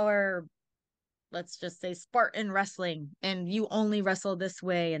 hardcore let's just say Spartan wrestling, and you only wrestle this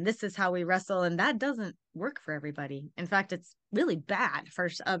way and this is how we wrestle, and that doesn't work for everybody. In fact, it's really bad for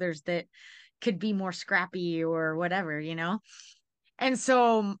others that could be more scrappy or whatever, you know. And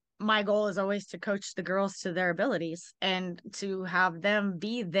so my goal is always to coach the girls to their abilities and to have them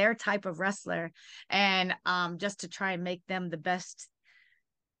be their type of wrestler, and just to try and make them the best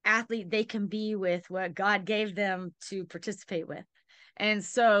athlete they can be with what God gave them to participate with. And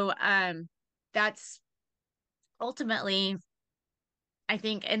so that's ultimately, I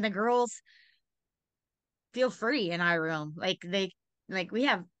think, and the girls feel free in our room. Like we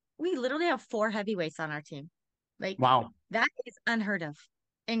literally have four heavyweights on our team. Like Wow. that is unheard of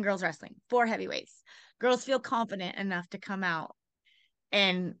in girls wrestling. Four heavyweights. Girls feel confident enough to come out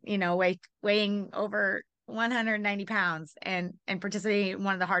and, weighing over 190 pounds and participate in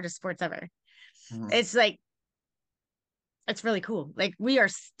one of the hardest sports ever. Mhm. It's like, it's really cool. Like we are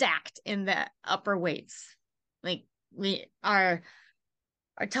stacked in the upper weights. Like we are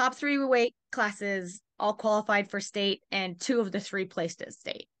our top three weight classes all qualified for state, and two of the three placed at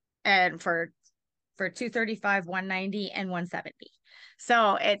state, and for 235, 190, and 170.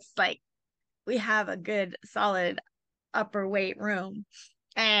 So it's like we have a good solid upper weight room.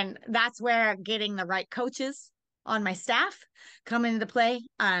 And that's where getting the right coaches on my staff come into play.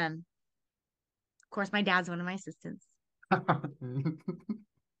 Of course, my dad's one of my assistants. The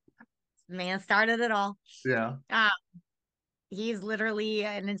man started it all. Yeah. Uh, he's literally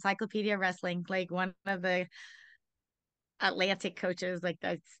an encyclopedia of wrestling, like one of the Atlantic coaches. Like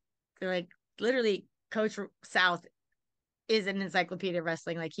that's like literally Coach South is an encyclopedia of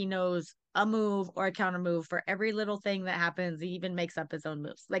wrestling. Like he knows a move or a counter move for every little thing that happens. He even makes up his own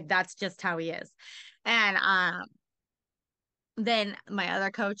moves. Like that's just how he is. And then my other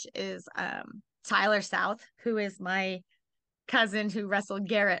coach is Tyler South, who is my cousin who wrestled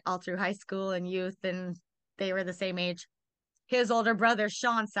Garrett all through high school and youth, and they were the same age. His older brother,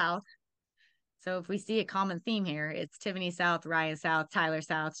 Sean South. So if we see a common theme here, it's Tiffany South, Ryan South, Tyler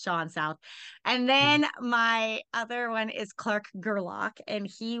South, Sean South. And then my other one is Clark Gerlach, and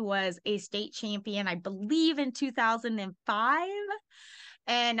he was a state champion, I believe, in 2005.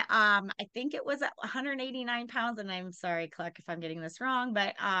 And I think it was at 189 pounds. And I'm sorry, Clark, if I'm getting this wrong,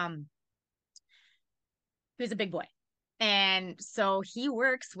 but he was a big boy. And so he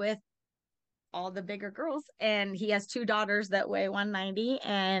works with all the bigger girls, and he has two daughters that weigh 190.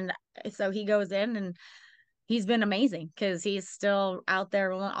 And so he goes in, and he's been amazing because he's still out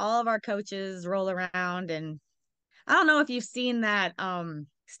there. All of our coaches roll around, and I don't know if you've seen that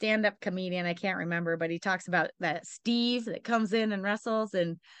stand-up comedian, I can't remember, but he talks about that Steve that comes in and wrestles,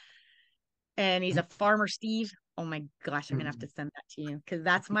 and he's a farmer Steve. Oh my gosh, I'm gonna have to send that to you because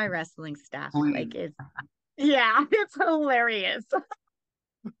that's my wrestling staff. Please. Like it's, yeah, it's hilarious.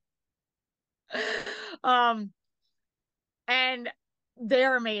 um and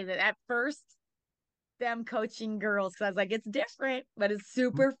they're amazing. At first, them coaching girls, because I was like, it's different, but it's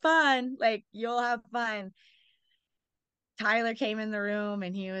super fun. Like you'll have fun. Tyler came in the room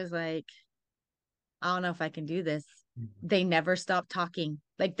and he was like, I don't know if I can do this. They never stop talking.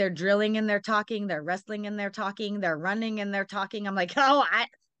 Like they're drilling and they're talking, they're wrestling and they're talking, they're running and they're talking. I'm like,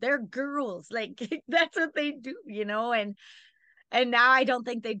 they're girls. Like that's what they do, you know? And now I don't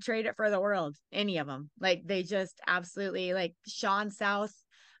think they'd trade it for the world, any of them. Like they just absolutely, like Sean South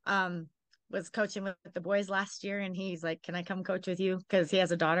was coaching with the boys last year, and he's like, can I come coach with you? Because he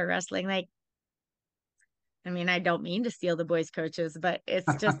has a daughter wrestling. Like, I mean, I don't mean to steal the boys coaches, but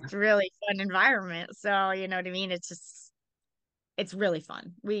it's just really fun environment. So, you know what I mean? It's really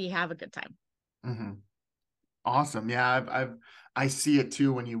fun. We have a good time. Mm-hmm. Awesome. Yeah, I see it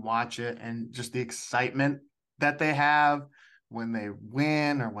too when you watch it, and just the excitement that they have when they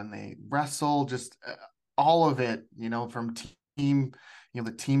win or when they wrestle, just all of it, from team,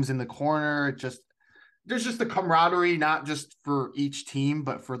 the teams in the corner, there's just the camaraderie, not just for each team,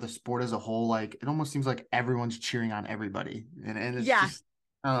 but for the sport as a whole. Like it almost seems like everyone's cheering on everybody. And it's Yeah, just,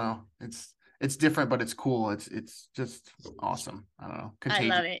 I don't know. It's different, but it's cool. It's just awesome. I don't know. I Contagious.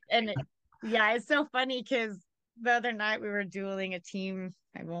 love it. Yeah, it's so funny because the other night we were dueling a team.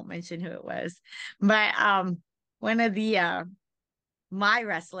 I won't mention who it was, but one of the my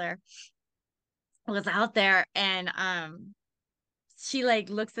wrestler was out there, and she like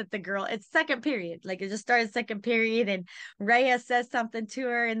looks at the girl. It's second period. Like it just started second period, and Rhea says something to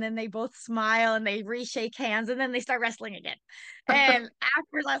her, and then they both smile and they reshake hands, and then they start wrestling again. And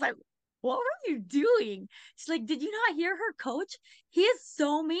afterwards, I was like, what were you doing? She's like, did you not hear her coach? He is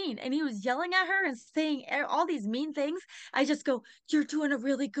so mean. And he was yelling at her and saying all these mean things. I just go, you're doing a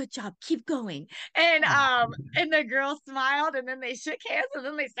really good job. Keep going. And the girl smiled and then they shook hands and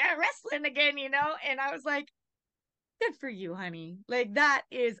then they started wrestling again, And I was like, good for you, honey. Like that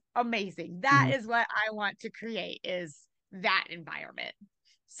is amazing. That Mhm. is what I want to create is that environment.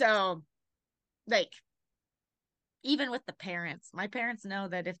 So like even with the parents, my parents know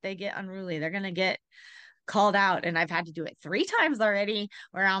that if they get unruly, they're going to get called out. And I've had to do it 3 times already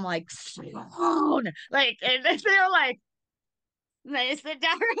where I'm like, Sloan. Like, and they're like, they sit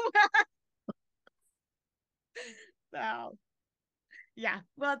down. So, yeah.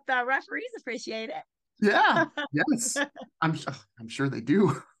 Well, the referees appreciate Yeah. it. Yes. I'm I'm sure they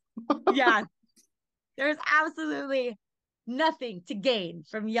do. Yeah. There's absolutely nothing to gain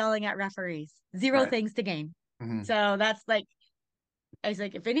from yelling at referees. Zero Right. things to gain. Hmm. So that's like, I was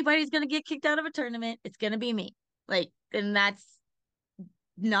like, if anybody's going to get kicked out of a tournament, it's going to be me. Like, and that's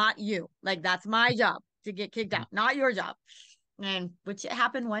not you. Like that's my job to get kicked out, not your job. And which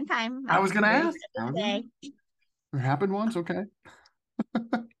happened one time, I like was gonna very ask. to this day. It happened once. Okay.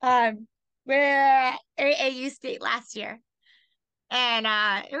 Um, we're AAU state last year, and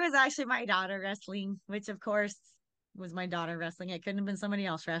it was actually my daughter wrestling, which of course was my daughter wrestling. It couldn't have been somebody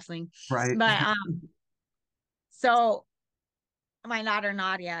else wrestling, Right. but so my daughter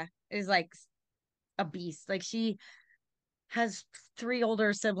Nadia is like a beast. Like she has 3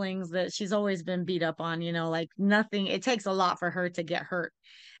 older siblings that she's always been beat up on, like nothing. It takes a lot for her to get hurt.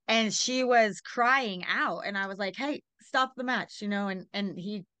 And she was crying out. And I was like, hey, stop the match, and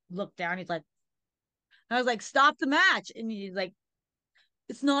he looked down, he's like, I was like, stop the match. And he's like,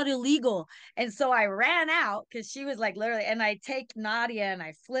 it's not illegal. And so I ran out because she was like literally, and I take Nadia and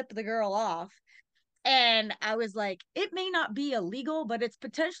I flip the girl off. And I was like, it may not be illegal, but it's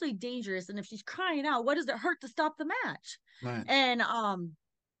potentially dangerous. And if she's crying out, what does it hurt to stop the match? Right. And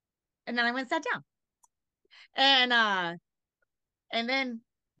and then I went and sat down. And and then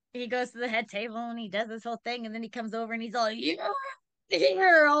he goes to the head table and he does this whole thing, and then he comes over and he's all,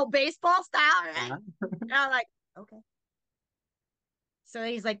 you're old baseball style, right? And I'm like, okay. So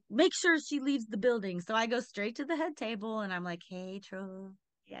he's like, make sure she leaves the building. So I go straight to the head table and I'm like, hey, Troll,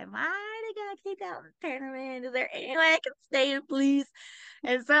 am I gonna kick out the tournament? Is there any way I can stay in, please?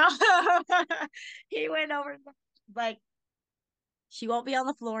 And so he went over like, she won't be on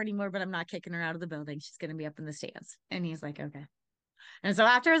the floor anymore, but I'm not kicking her out of the building. She's gonna be up in the stands. And he's like, okay. And so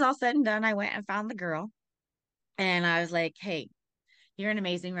after it was all said and done, I went and found the girl and I was like, hey, you're an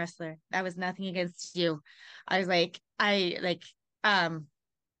amazing wrestler. That was nothing against you. I was like, um,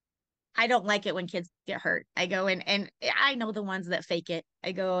 I don't like it when kids get hurt. I go in and I know the ones that fake it.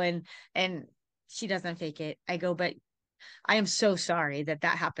 I go and she doesn't fake it. I go, but I am so sorry that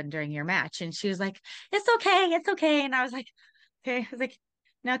that happened during your match. And she was like, it's okay. It's okay. And I was like, okay. I was like,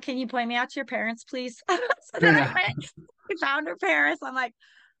 now can you point me out to your parents, please? So then I Yeah. went, we found her parents. I'm like,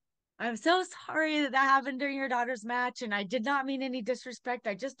 I'm so sorry that that happened during your daughter's match, and I did not mean any disrespect.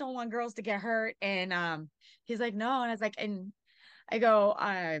 I just don't want girls to get hurt. And he's like, no, and I was like, and I go,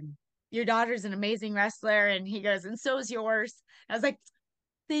 your daughter's an amazing wrestler, and he goes, and so is yours. I was like,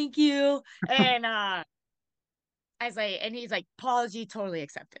 thank you, and I was like, and he's like, apology totally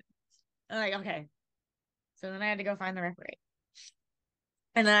accepted. I'm like, okay. So then I had to go find the referee,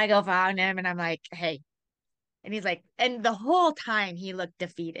 and then I go find him, and I'm like, hey. And he's like, and the whole time he looked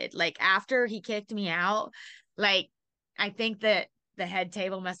defeated. Like after he kicked me out, like I think that the head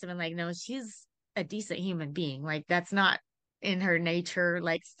table must have been like, no, she's a decent human being. Like that's not in her nature.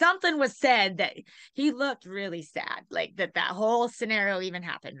 Like something was said that he looked really sad, like that whole scenario even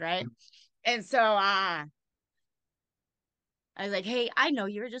happened, right? And so I was like, hey, I know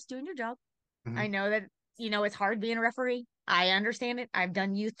you were just doing your job. I Hmm. know that, it's hard being a referee. I understand it. I've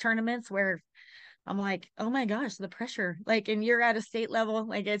done youth tournaments where I'm like, oh my gosh, the pressure. Like, and you're at a state level.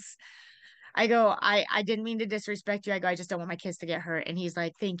 Like I go, I didn't mean to disrespect you. I go, I just don't want my kids to get hurt. And he's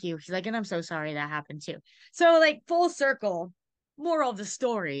like, thank you. He's like, and I'm so sorry that happened too. So like full circle, moral of the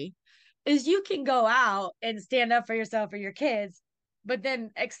story is you can go out and stand up for yourself or your kids, but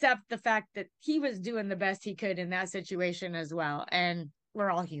then accept the fact that he was doing the best he could in that situation as well. And we're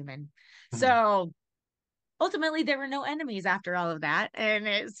all human. Hmm. So ultimately there were no enemies after all of that, and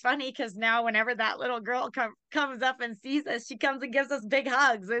it's funny because now whenever that little girl comes up and sees us, she comes and gives us big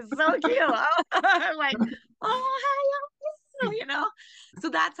hugs. It's so cute. I'm like, oh hi, so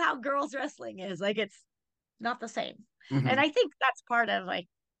that's how girls wrestling is. Like it's not the same, and Hmm. I think that's part of like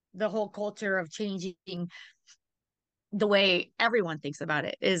the whole culture of changing the way everyone thinks about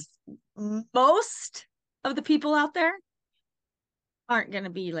it is most of the people out there aren't going to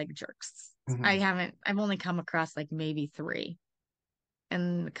be like jerks. I've only come across like maybe 3,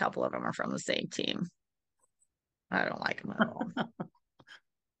 and a couple of them are from the same team. I don't like them at all.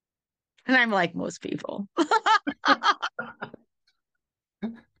 And I'm like most people.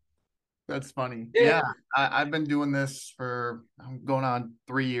 That's funny. Yeah, I've been doing this for I'm going on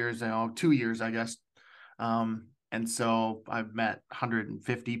 3 years now, 2 years, I guess. And so I've met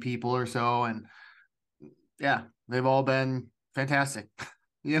 150 people or so, and yeah, they've all been fantastic.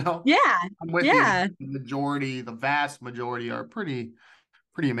 Yeah. I'm with you. Yeah. The vast majority are pretty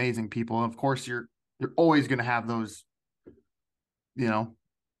amazing people. And of course, you're always going to have those, you know.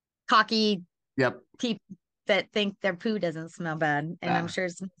 Cocky Yep. people that think their poo doesn't smell bad. And I'm sure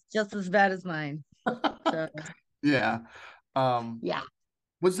it's just as bad as mine. So Yeah. yeah.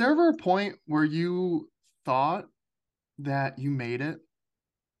 Was there ever a point where you thought that you made it?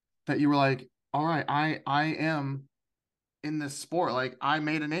 That you were like, all right, I am in this sport. Like I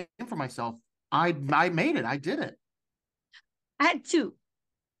made a name for myself. I made it. I did it. I had two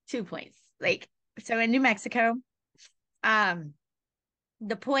points. Like, so in New Mexico, um,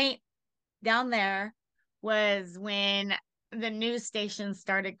 the point down there was when the news station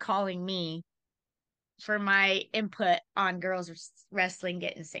started calling me for my input on girls wrestling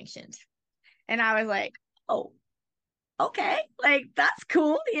getting sanctioned. And I was like, oh, okay, like that's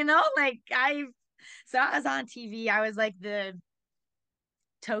cool, like so I was on TV. I was like the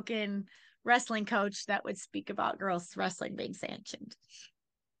token wrestling coach that would speak about girls wrestling being sanctioned.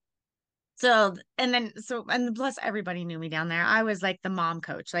 So, and plus everybody knew me down there. I was like the mom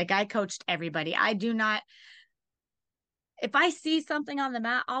coach. Like I coached everybody. I do not, if I see something on the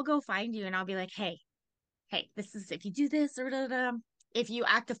mat, I'll go find you and I'll be like, hey, this is, if you do this or da, da, da. If you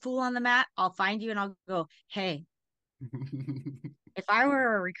act a fool on the mat, I'll find you and I'll go, hey, if I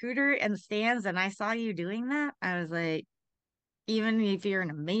were a recruiter in the stands and I saw you doing that, I was like, even if you're an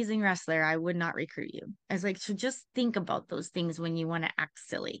amazing wrestler, I would not recruit you. I was like, so just think about those things when you want to act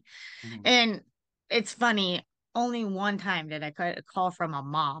silly. And it's funny, only one time did I get a call from a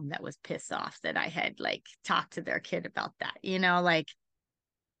mom that was pissed off that I had like talked to their kid about that, like,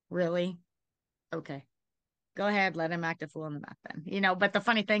 really? Okay. Go ahead, let him act a fool in the mat then. But the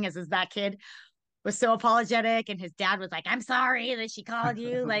funny thing is that kid was so apologetic, and his dad was like, I'm sorry that she called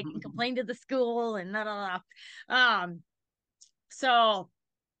you, like, and complained to the school and blah, blah, blah. So,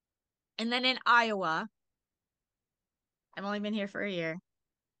 and then in Iowa, I've only been here for a year,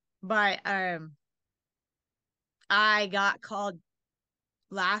 but I got called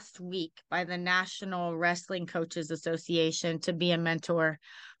last week by the National Wrestling Coaches Association to be a mentor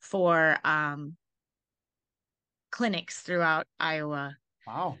for clinics throughout Iowa.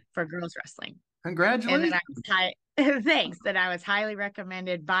 Wow. For girls wrestling. Congratulations. And thanks. That I was highly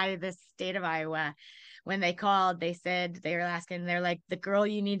recommended by the state of Iowa. When they called, they said, they were asking, they're like, the girl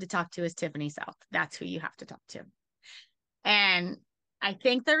you need to talk to is Tiffany South. That's who you have to talk to. And I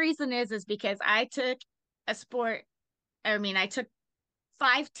think the reason is because I took I took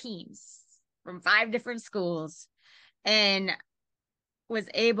 5 teams from 5 different schools and was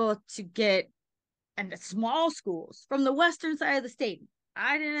able to get and the small schools from the western side of the state.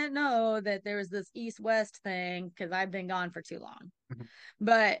 I didn't know that there was this east-west thing because I've been gone for too long.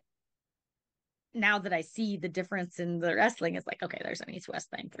 But now that I see the difference in the wrestling, it's like, okay, there's an east-west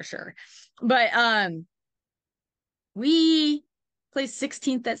thing for sure. But we placed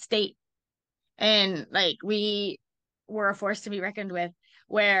 16th at state, and like we were a force to be reckoned with,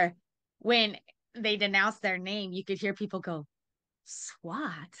 where when they denounced their name, you could hear people go,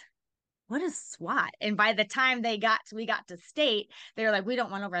 SWAT? What is SWAT? And by the time we got to state, they were like, we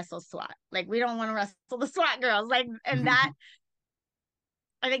don't want to wrestle SWAT. Like, we don't want to wrestle the SWAT girls. Like, and that,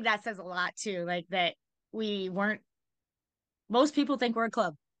 I think that says a lot too. Like that we weren't, most people think we're a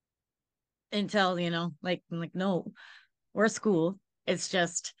club until, like, no, we're a school. It's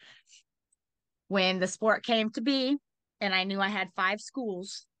just when the sport came to be and I knew I had 5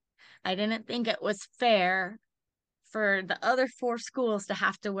 schools, I didn't think it was fair for the other 4 schools to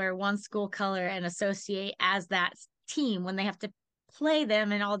have to wear one school color and associate as that team when they have to play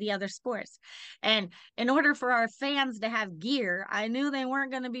them in all the other sports. And in order for our fans to have gear, I knew they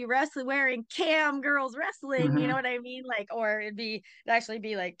weren't going to be wearing Cam Girls Wrestling, you know what I mean? Like, or it'd actually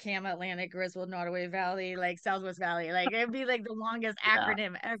be like Cam Atlantic, Griswold, Nottoway Valley, like Southwest Valley. Like it'd be like the longest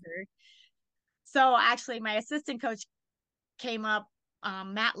acronym ever. So actually my assistant coach came up,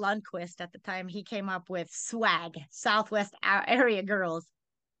 Matt Lundquist at the time, he came up with SWAG, Southwest Area Girls.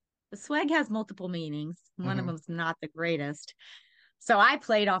 The SWAG has multiple meanings. One of them's not the greatest. So I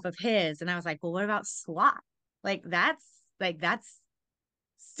played off of his and I was like, well, what about SWAT? Like that's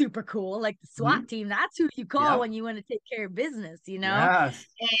super cool. Like the Hmm. SWAT team, that's who you call Yep. when you want to take care of business, you know? Yes.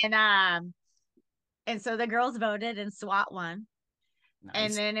 And um and so the girls voted and SWAT won.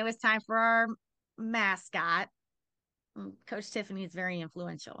 And Nice. then it was time for our mascot. Coach Tiffany is very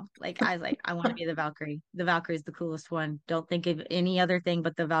influential. Like I was like, I want to be the Valkyrie. The Valkyrie is the coolest one. Don't think of any other thing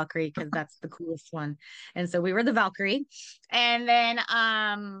but the Valkyrie because that's the coolest one. And so we were the Valkyrie. And then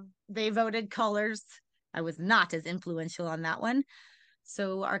they voted colors. I was not as influential on that one.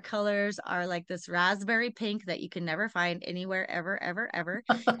 So our colors are like this raspberry pink that you can never find anywhere ever, ever, ever,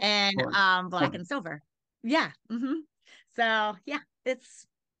 and Cool. black and silver. Yeah. So yeah, it's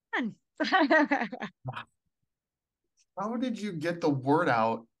fun. How did you get the word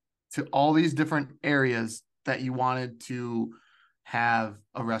out to all these different areas that you wanted to have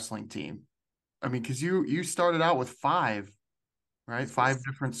a wrestling team? I mean, because you started out with five, right? Five Schools.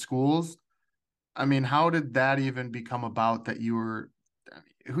 different schools. I mean, how did that even become about that you were, I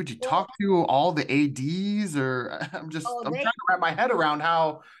mean, who'd you Well, talk to? All the ADs, or oh, I'm trying they to wrap my head around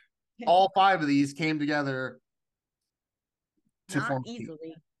how all five of these came together to not form a team.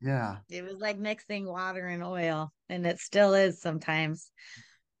 easily. Yeah. It was like mixing water and oil, and it still is sometimes.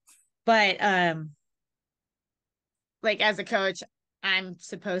 But like as a coach, I'm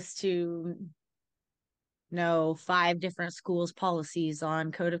supposed to know five different schools policies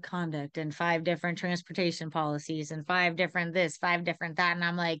on code of conduct and five different transportation policies and five different this, five different that. And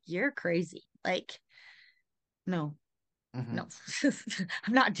I'm like, you're crazy. Like, no, Hmm. no,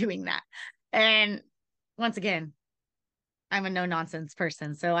 I'm not doing that. And once again, I'm a no nonsense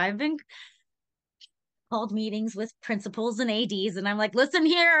person. So I've been called meetings with principals and ADs, and I'm like, listen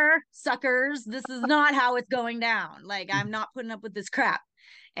here, suckers, this is not how it's going down. Like, I'm not putting up with this crap.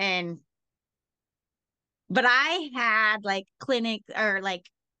 And, but I had like clinic or like,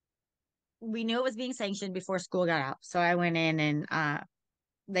 we knew it was being sanctioned before school got out. So I went in and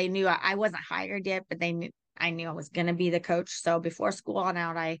they knew I wasn't hired yet, but they knew I knew I was going to be the coach. So before school went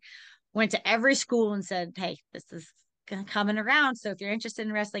out, I went to every school and said, hey, this is coming around. So if you're interested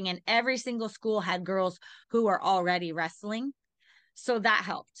in wrestling, and every single school had girls who were already wrestling. So that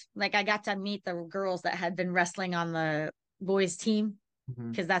helped. Like I got to meet the girls that had been wrestling on the boys team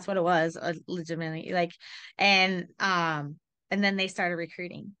Hmm. because that's what it was, legitimately. Like, and then they started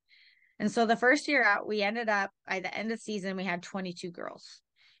recruiting. And so the first year out, we ended up by the end of the season, we had 22 girls,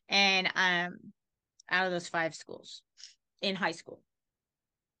 and out of those five schools in high school.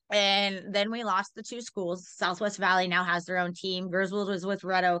 And then we lost the two schools. Southwest Valley now has their own team. Griswold was with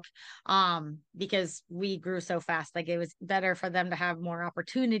Red Oak, because we grew so fast. Like it was better for them to have more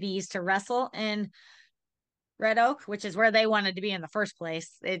opportunities to wrestle in Red Oak, which is where they wanted to be in the first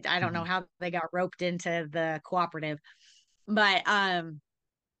place. I don't know Hmm. how they got roped into the cooperative, but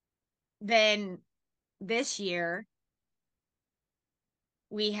then this year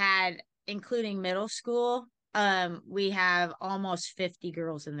we had, including middle school, we have almost 50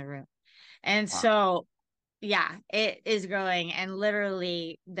 girls in the room. And Wow. so yeah, it is growing. And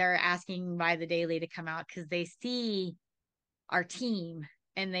literally they're asking by the daily to come out because they see our team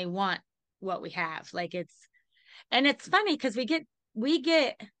and they want what we have. Like it's funny because we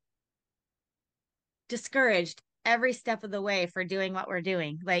get discouraged every step of the way for doing what we're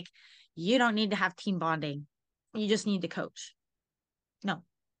doing. Like you don't need to have team bonding. You just need to coach. No,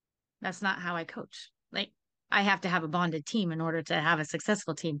 that's not how I coach. Like I have to have a bonded team in order to have a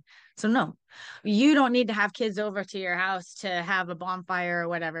successful team. So no, you don't need to have kids over to your house to have a bonfire or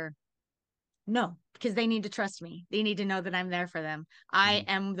whatever. No, because they need to trust me. They need to know that I'm there for them. I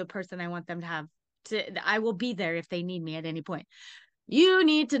Mhm. am the person I want them to have. I will be there if they need me at any point. You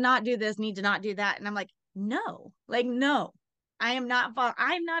need to not do this, need to not do that. And I'm like, no, I am not,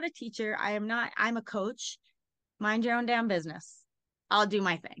 I'm not a teacher. I am not, I'm a coach. Mind your own damn business. I'll do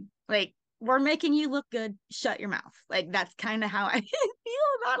my thing. Like, we're making you look good. Shut your mouth. Like, that's kind of how I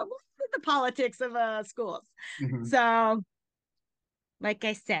feel about the politics of schools. Mhm. So, like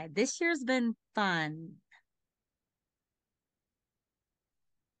I said, this year's been fun.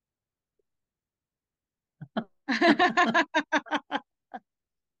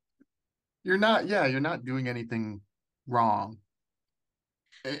 Yeah, you're not doing anything wrong.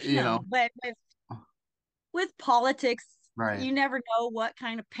 You know, No, but with politics, right. you never know what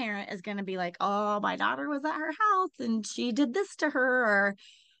kind of parent is going to be like, oh, my daughter was at her house and she did this to her. Or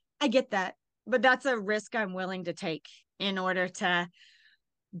I get that, but that's a risk I'm willing to take in order to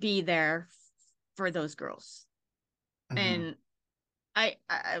be there for those girls. Hmm. And I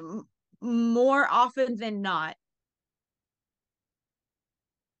more often than not,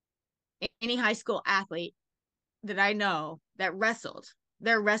 any high school athlete that I know that wrestled,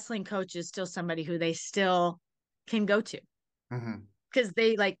 their wrestling coach is still somebody who they still can go to. Hmm. because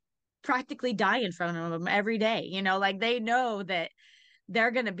they like practically die in front of them every day. Like they know that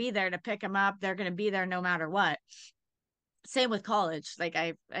they're going to be there to pick them up. They're going to be there no matter what. Same with college. Like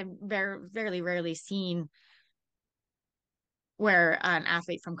I've very rarely seen where an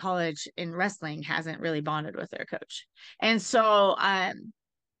athlete from college in wrestling hasn't really bonded with their coach. And so,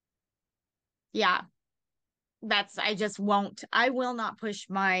 yeah, I will not push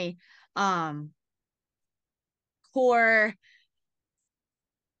my, um, core,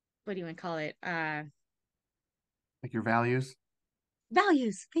 what do you want to call it? Like your values.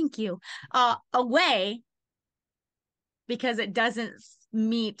 Values. Thank you. Away because it doesn't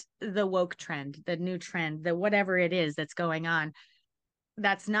meet the woke trend, the new trend, the whatever it is that's going on.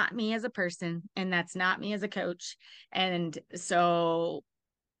 That's not me as a person, and that's not me as a coach. And so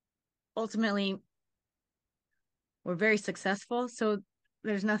ultimately, we're very successful. So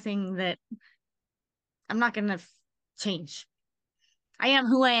there's nothing that I'm not going to change. I am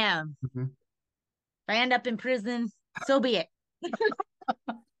who I am. Mm-hmm. If I end up in prison, so be it.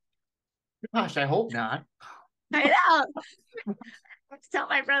 Gosh, I hope not. I know. I tell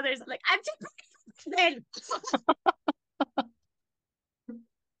my brothers, I'm like, I'm too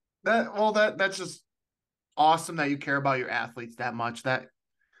That's just awesome that you care about your athletes that much. That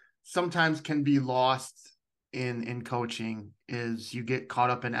sometimes can be lost in coaching is you get caught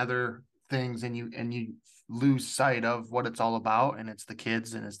up in other things and you lose sight of what it's all about, and it's the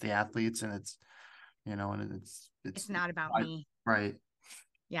kids and it's the athletes and it's and It's not about me. right.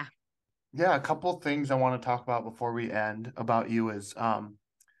 Yeah. Yeah, a couple things I want to talk about before we end about you is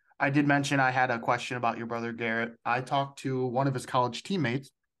I did mention I had a question about your brother Garrett. I talked to one of his college teammates,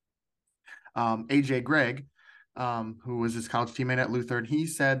 AJ Gregg, who was his college teammate at Luther, and he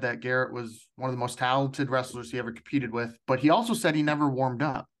said that Garrett was one of the most talented wrestlers he ever competed with, but he also said he never warmed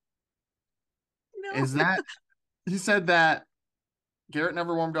up. No. Is that he said that Garrett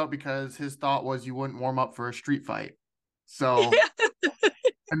never warmed up because his thought was you wouldn't warm up for a street fight. So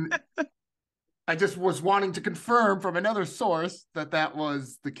and I just was wanting to confirm from another source that that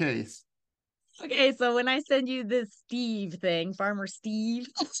was the case. Okay, so when I send you this Steve thing, Farmer Steve,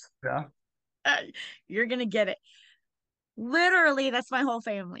 Yeah. you're gonna get it. Literally, that's my whole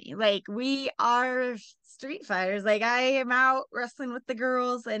family. Like we are street fighters. Like I am out wrestling with the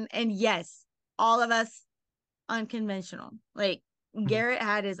girls, and yes, all of us unconventional. Like Garrett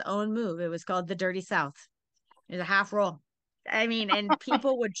had his own move. It was called the Dirty South. It was a half roll. I mean, and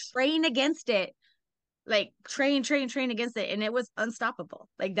people would train against it, like train against it, and it was unstoppable.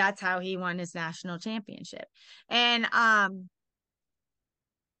 Like that's how he won his national championship. And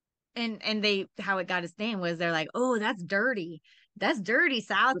they how it got its name was they're like, oh, that's dirty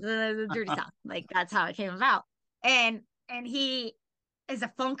south, the dirty south, like that's how it came about. And he is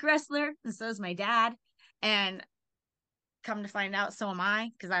a funk wrestler, and so is my dad. And come to find out, so am I,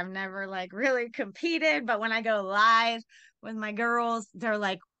 because I've never like really competed, but when I go live with my girls, they're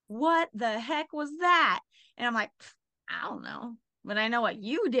like, what the heck was that? And I'm like, I don't know, but I know what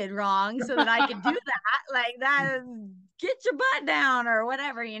you did wrong so that I could do that. Like that, get your butt down or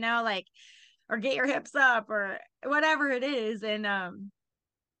whatever, like, or get your hips up or whatever it is. And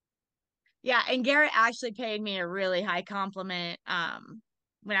yeah, and Garrett actually paid me a really high compliment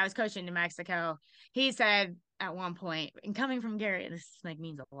when I was coaching New Mexico. He said at one point, and coming from Garrett, this like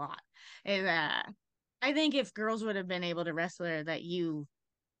means a lot, is I think if girls would have been able to wrestle her, that you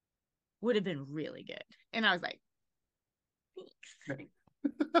would have been really good. And I was like, thanks.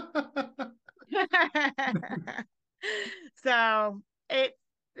 So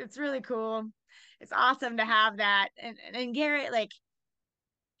it's really cool. It's awesome to have that. And Garrett, like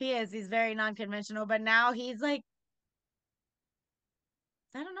he's very non-conventional, but now he's like,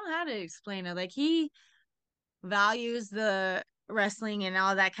 I don't know how to explain it. Like he values the wrestling and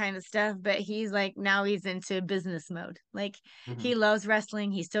all that kind of stuff, but he's like now he's into business mode. Like Mm-hmm. he loves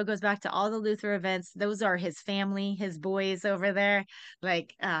wrestling. He still goes back to all the Luther events. Those are his family, his boys over there,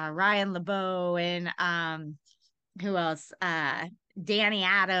 like Ryan LeBeau and who else? Danny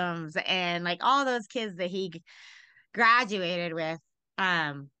Adams and like all those kids that he graduated with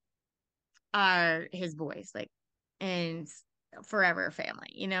um are his boys, like, and forever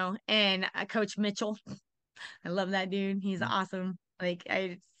family. And Coach Mitchell, I love that dude. He's awesome. Like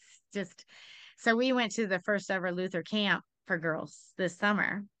I just so we went to the first ever Luther camp for girls this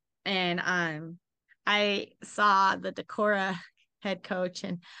summer, and I saw the Decorah head coach,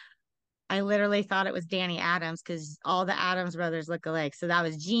 and I literally thought it was Danny Adams because all the Adams brothers look alike. So that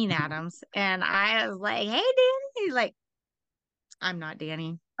was Gene Adams, and I was like, "Hey, Danny!" He's like, "I'm not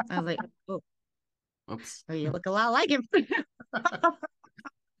Danny." I was like, "Oh, Oops. oh, you look a lot like him."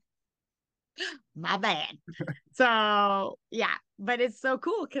 My bad. So yeah, but it's so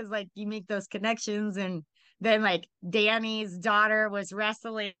cool because like you make those connections, and then like Danny's daughter was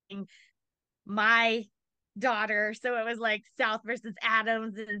wrestling my daughter, so it was like South versus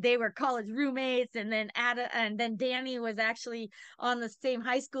Adams, and they were college roommates, and then Danny was actually on the same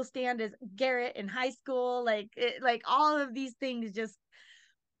high school stand as Garrett in high school. Like all of these things just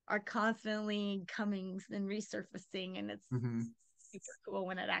are constantly coming and resurfacing, and it's Mm-hmm. super cool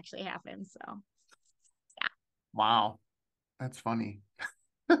when it actually happens. So yeah, Wow, that's funny.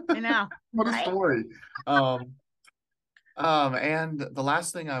 I know, What a right? story. And the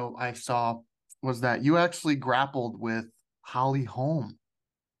last thing I saw was that you actually grappled with Holly Holm.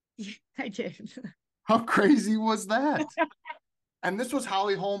 I did. How crazy was that? And this was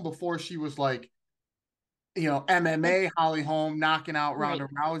Holly Holm before she was like, Like, MMA Holly Holm, knocking out right.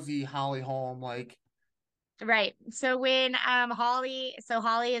 Ronda Rousey Holly Holm. Like, Right. So when Holly is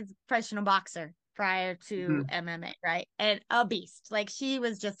a professional boxer prior to mhm. MMA, right? And a beast. Like she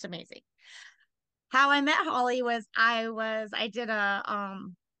was just amazing. How I met Holly was I did a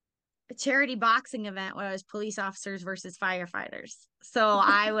charity boxing event where it was police officers versus firefighters. So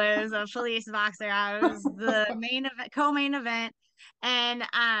I was a police boxer. I was the main event, co-main event, and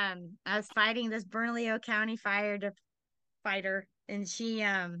I was fighting this Bernalillo County fighter, and she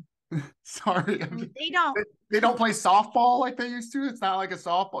Sorry, and they don't. they don't play softball like they used to. It's not like a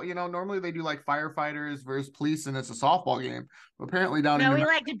softball. Normally they do like firefighters versus police, and it's a softball game. But apparently down in No, New we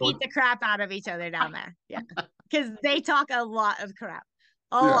like to beat Mexico, the crap out of each other down there. Yeah. Because they talk a lot of crap.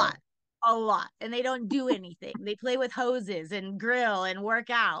 A yeah. lot. A lot. And they don't do anything. They play with hoses and grill and work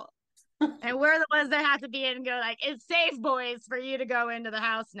out. And we're the ones that have to be in and go like, it's safe, boys, for you to go into the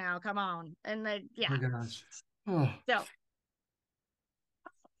house now. Come on. And then Oh yeah. my gosh. Oh. So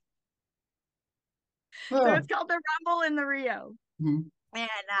so Oh. it's called the Rumble in the Rio. Mhm. And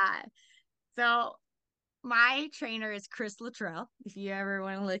so my trainer is Chris Luttrell. If you ever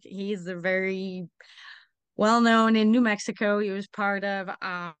want to look, he's a very well known in New Mexico. He was part of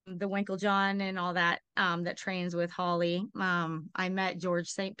the Winkle John and all that that trains with Holly. I met George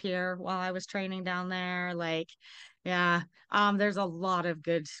St. Pierre while I was training down there. Like, yeah, there's a lot of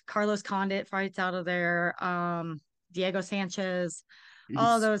good Carlos Condit fights out of there. Diego Sanchez,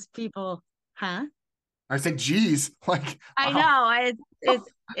 all Jeez. those people, huh? I said, geez, like, I wow.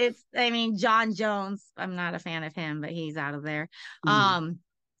 know. I mean, John Jones, I'm not a fan of him, but he's out of there. Mhm. Um,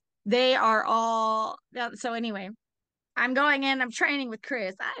 they are all so anyway, I'm going in, I'm training with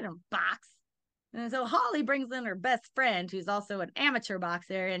Chris. I don't box. And so Holly brings in her best friend, who's also an amateur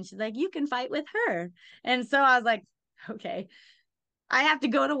boxer, and she's like, you can fight with her. And so I was like, okay, I have to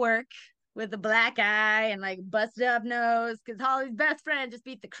go to work with a black eye and like busted up nose because Holly's best friend just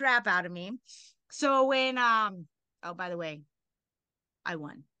beat the crap out of me. So when oh, by the way, I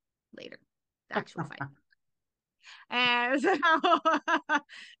won later, the actual fight. And so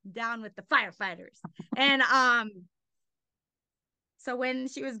down with the firefighters. And so when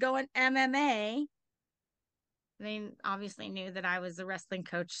she was going MMA, they obviously knew that I was a wrestling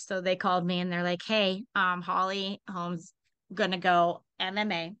coach. So they called me and they're like, hey, Holly Holmes gonna go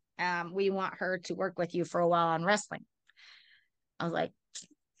MMA. We want her to work with you for a while on wrestling. I was like,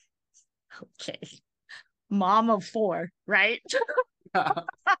 okay, mom of four, right?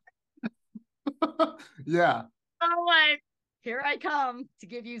 Yeah. I'm like, here I come to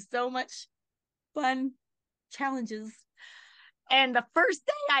give you so much fun challenges. And the first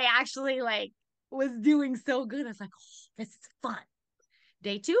day I actually like was doing so good. I was like, oh, this is fun.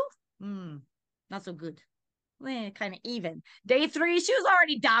 Day two, not so good. Kind of even. Day three, she was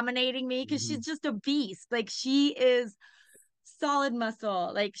already dominating me because Mhm. she's just a beast. Like she is solid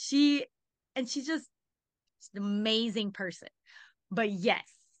muscle. And she's an amazing person. But yes,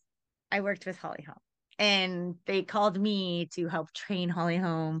 I worked with Holly Holm, and they called me to help train Holly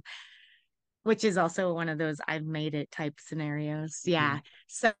Holm, which is also one of those I've made it type scenarios. Yeah. Mhm.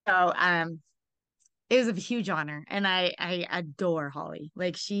 So it was a huge honor, and I adore Holly.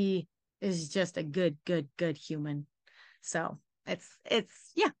 Like she is just a good human. So it's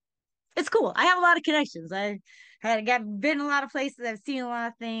yeah, it's cool. I have a lot of connections. Been a lot of places. I've seen a lot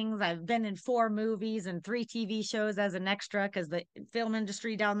of things. I've been in 4 movies and 3 TV shows as an extra because the film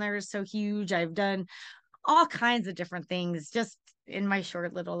industry down there is so huge. I've done all kinds of different things just in my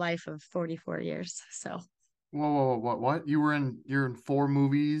short little life of 44 years. So Whoa, what? You're in 4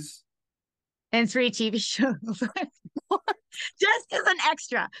 movies? and 3 TV shows. Just as an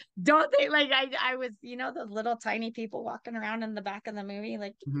extra. Don't they like I was, those little tiny people walking around in the back of the movie,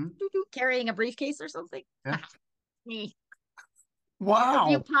 like Mhm. carrying a briefcase or something? Yeah. Me. If you Wow.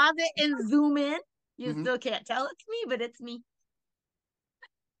 pause it and zoom in, you Mhm. still can't tell it's me, but it's me.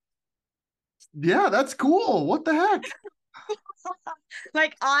 Yeah, that's cool. What the heck?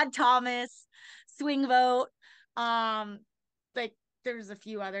 Like Odd Thomas, Swing Vote. Um, like there's a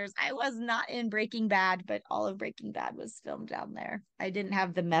few others. I was not in Breaking Bad, but all of Breaking Bad was filmed down there. I didn't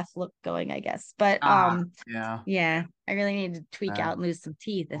have the meth look going, I guess. But Yeah, yeah, I really need to tweak a out and lose some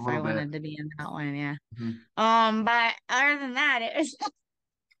teeth if I little bit. wanted to be in that one. Yeah. Mhm. But other than that, it was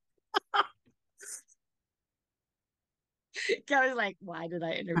I was like, why did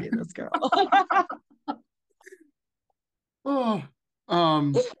I interview this girl? Oh,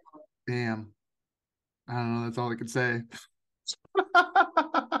 damn. I don't know. That's all I could say.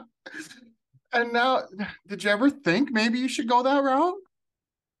 And now, did you ever think maybe you should go that route?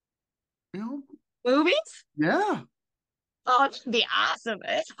 You know? Movies? Yeah. Oh, it'd be awesome.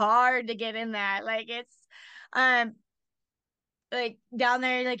 It's hard to get in that. Like um like down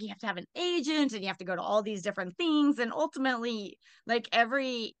there, like you have to have an agent and you have to go to all these different things. And ultimately, like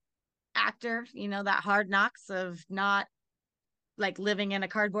every actor, that hard knocks of not like living in a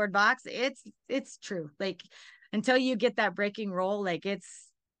cardboard box, it's true. Like until you get that breaking role, like it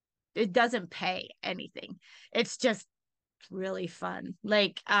doesn't pay anything. It's just really fun.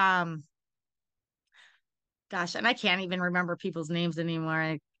 Like gosh, and I can't even remember people's names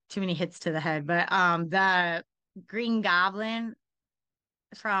anymore. Too many hits to the head. But the Green Goblin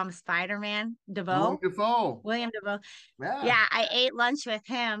from Spider-Man, Willem DeVoe, Dafoe. William DeVoe. Yeah. Yeah, I ate lunch with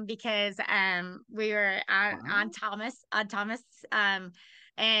him because we were Wow. on Thomas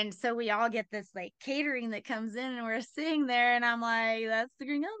and so we all get this like catering that comes in and we're sitting there and I'm like, that's the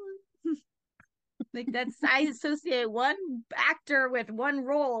Green Goblin. Like that's I associate one actor with one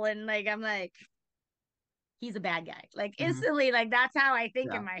role and like I'm like he's a bad guy. Like Mhm. instantly, like that's how I think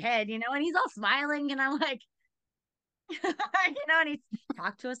in Yeah. my head, and he's all smiling and I'm like, and he's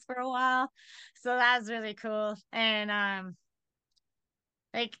talked to us for a while. So that's really cool. And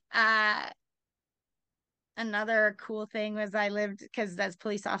like another cool thing was I lived because as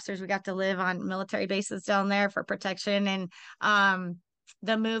police officers, we got to live on military bases down there for protection. And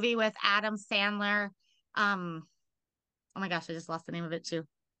the movie with Adam Sandler, um, oh my gosh, I just lost the name of it too.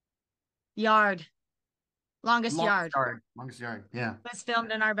 Yard, Longest Longest Yard yard. Longest yard. Yeah. was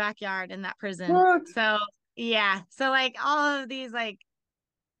filmed in our backyard in that prison. What? So yeah, so like all of these like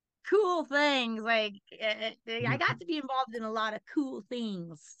cool things, like I got to be involved in a lot of cool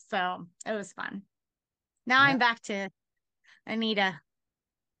things. So it was fun. Now Yeah. I'm back to Anita.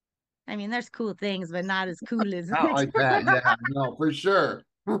 I mean, there's cool things, but not as cool as Not like that. Yeah. No, for sure.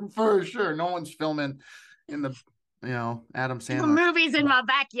 For sure. No one's filming in the, Adam Sandler. movies in my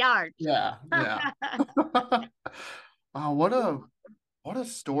backyard. Yeah. Yeah. Wow, what a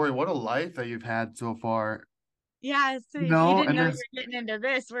story, what a life that you've had so far. Yeah, so you No, didn't and know you there's were getting into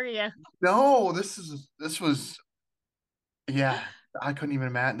this, were you? no, this was yeah, I couldn't even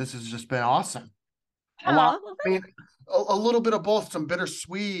imagine. This has just been awesome. A lot, Oh, well, I mean, a little bit of both, some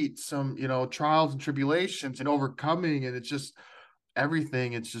bittersweet, some, trials and tribulations and overcoming, and it's just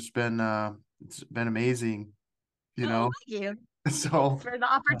everything. It's been amazing, you oh, know. thank you. So Thanks for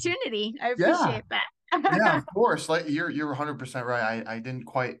the opportunity. I yeah. appreciate that. Yeah, of course. Like you're 100% right. I didn't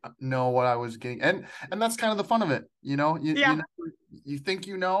quite know what I was getting. And that's kind of the fun of it. Yeah, You think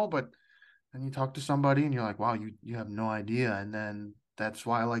but then you talk to somebody and you're like, wow, you have no idea. And then that's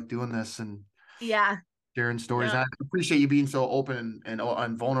why I like doing this and yeah, sharing stories. no, And I appreciate you being so open and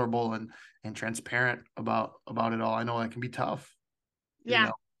vulnerable and transparent about it all. I know that can be tough,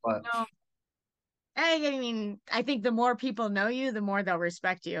 yeah. but No, I mean, I think the more people know you, the more they'll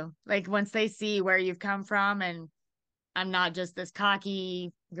respect you. Like once they see where you've come from, and I'm not just this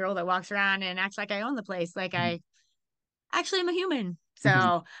cocky girl that walks around and acts like I own the place. Like I actually am a human. So,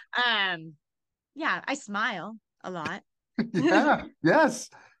 um, yeah, I smile a lot, but yeah, yes.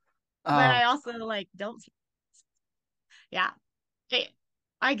 I Um, also like don't. Yeah, Hey,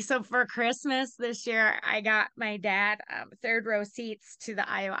 like so for Christmas this year, I got my dad third row seats to the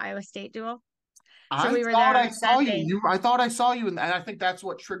Iowa State duel. So I we were thought there I on saw you. Sunday. I thought I saw you, and I think that's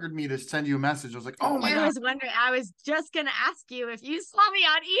what triggered me to send you a message. I was like, "Oh my I God!" was wondering, I was just gonna ask you if you saw me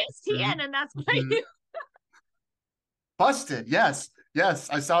on ESPN, Mhm. and that's why Mhm. you. Busted. Yes, yes,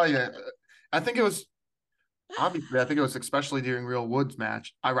 I saw you. I think it was obviously. I think it was especially during Real Woods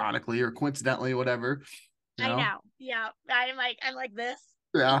match, ironically or coincidentally, whatever. You I know? know. Yeah, I'm like this.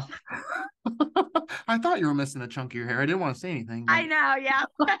 Yeah. I thought you were missing a chunk of your hair. I didn't want to say anything, but I know. Yeah.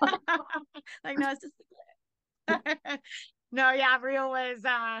 Like no, it's just no. Yeah, Real was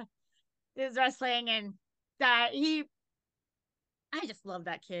is wrestling, and he. I just love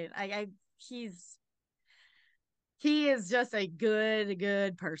that kid. He's he is just a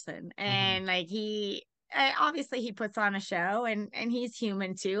good person, Mhm. and like he obviously he puts on a show, and he's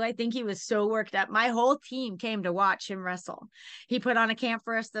human too. I think he was so worked up. My whole team came to watch him wrestle. He put on a camp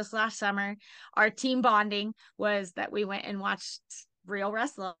for us this last summer. Our team bonding was that we went and watched real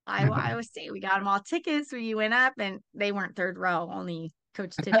wrestle. I was saying we got them all tickets. We went up, and they weren't third row. Only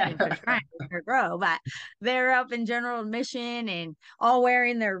Coach Tiffany and Coach Ryan were third row, but they're up in general admission and all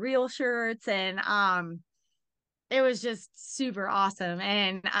wearing their real shirts, and it was just super awesome.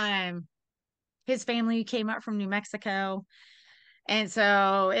 And his family came up from New Mexico. And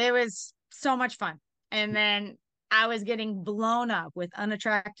so it was so much fun. And then I was getting blown up with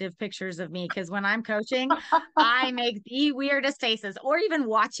unattractive pictures of me because when I'm coaching, I make the weirdest faces, or even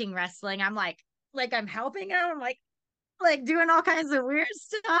watching wrestling. I'm like I'm helping him. I'm like doing all kinds of weird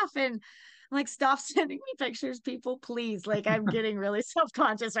stuff. And I'm like, stop sending me pictures, people, please. Like, I'm getting really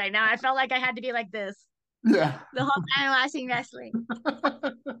self-conscious right now. I felt like I had to be like this Yeah. the whole time watching wrestling.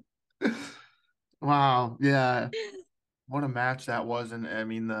 Wow. Yeah. What a match that was. And I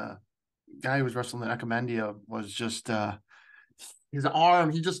mean, the guy who was wrestling the Ecommendia was just his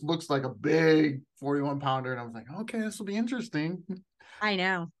arm, he just looks like a big 41 pounder. And I was like, okay, this will be interesting. I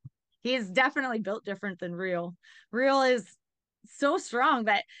know. He's definitely built different than Real. Real is so strong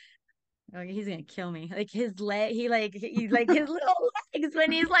that he's gonna kill me. Like his leg, he like his little legs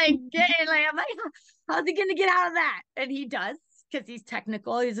when he's like getting like I'm like, how's he gonna get out of that? And he does because he's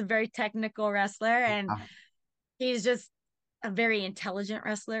technical. He's a very technical wrestler, and he's just a very intelligent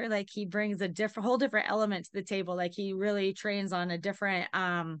wrestler. Like he brings a whole different element to the table. Like he really trains on a different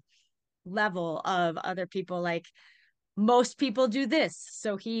level of other people. Like most people do this,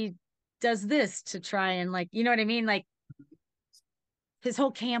 so he does this to try and like, you know what I mean? Like his whole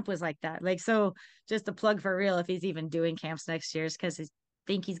camp was like that. Like, so just a plug for Real if he's even doing camps next year, because I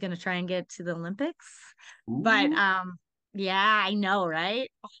think he's going to try and get to the Olympics. But Ooh. yeah, I know, right?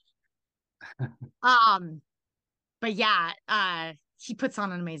 Um, but yeah, he puts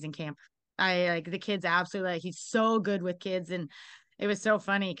on an amazing camp. I like the kids absolutely. Like, he's so good with kids, and it was so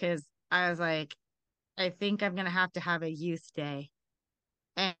funny because I was like, I think I'm gonna have to have a youth day,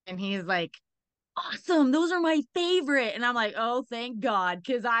 and he's like, awesome, those are my favorite, and I'm like, oh, thank God,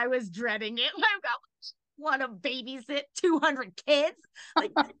 because I was dreading it. Like, I want to babysit 200 kids,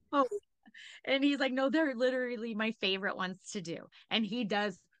 like, oh. And he's like, no, they're literally my favorite ones to do, and he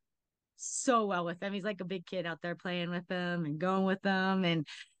does so well with them. He's like a big kid out there playing with them and going with them.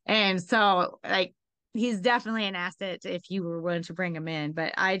 And so like he's definitely an asset if you were willing to bring him in.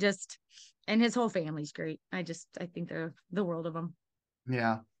 But and his whole family's great. I think they're the world of them.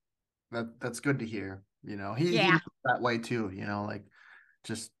 Yeah. That's good to hear. He Yeah. looks that way too, like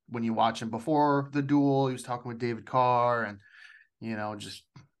just when you watch him before the duel, he was talking with David Carr and, just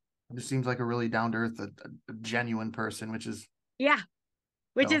seems like a really down to earth, a genuine person, which is Yeah.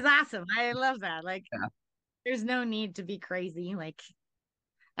 Which so is awesome. I love that. Like yeah. there's no need to be crazy. Like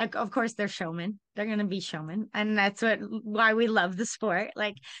of course they're showmen, they're going to be showmen, and that's why we love the sport.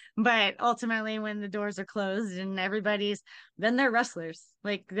 Like, but ultimately when the doors are closed and then they're wrestlers.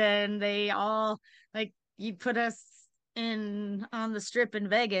 Like then they all, like, you put us in on the strip in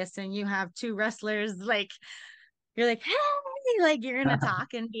Vegas and you have two wrestlers, like you're like, hey, like you're gonna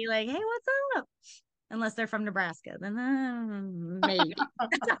talk and be like, hey, what's up? Unless they're from Nebraska, then maybe.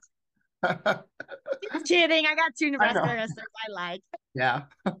 Just kidding, I got two I Nebraska know. wrestlers I like, Yeah.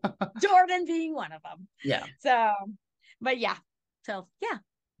 Jordan being one of them. Yeah. So, but yeah. So, yeah.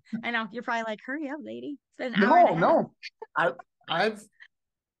 I know you're probably like, hurry up, lady. It's been an hour and a No, half. no. I I've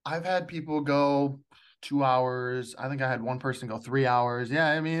I've had people go 2 hours. I think I had one person go 3 hours. Yeah,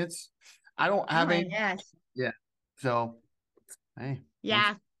 I mean I don't Oh have my a gosh. yeah. So hey,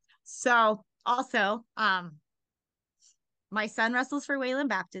 Yeah. So also, my son wrestles for Wayland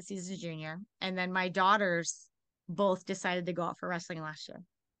Baptist. He's a junior. And then my daughters both decided to go out for wrestling last year.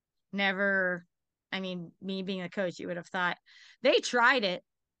 Never, I mean, me being a coach, you would have thought they tried it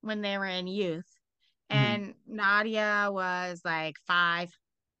when they were in youth. mhm. And Nadia was like 5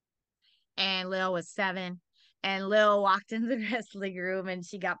 and Lil was 7. And Lil walked into the wrestling room and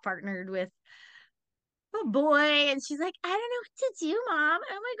she got partnered with a boy. And she's like, I don't know what to do, mom.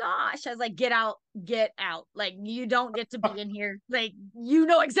 Oh my gosh. I was like, get out, get out. Like, you don't get to be in here. Like, you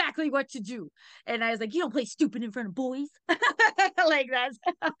know exactly what to do. And I was like, you don't play stupid in front of boys. Like, that's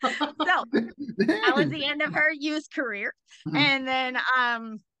so that was Dang. the end of her youth career. Mhm. And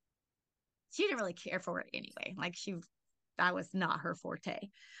then she didn't really care for it anyway. Like that was not her forte.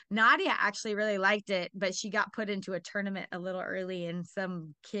 Nadia actually really liked it, but she got put into a tournament a little early and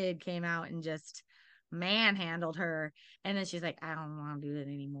some kid came out and just manhandled her. And then she's like, I don't want to do that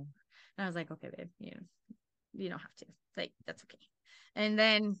anymore. And I was like, okay, babe, you don't have to. Like, that's okay. And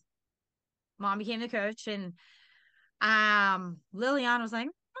then mom became the coach, and Lilian was like,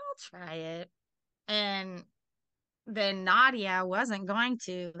 I'll try it. And then Nadia wasn't going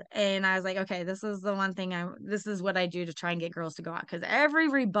to. And I was like, okay, this is the one thing this is what I do to try and get girls to go out. Because every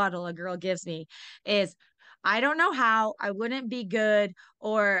rebuttal a girl gives me is, I don't know how, I wouldn't be good,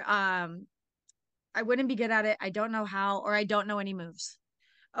 or I wouldn't be good at it. I don't know how, or I don't know any moves.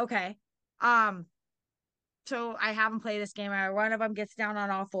 Okay. Um, so I have them play this game. One of them gets down on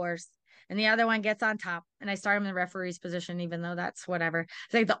all fours and the other one gets on top. And I start them in the referee's position, even though that's whatever.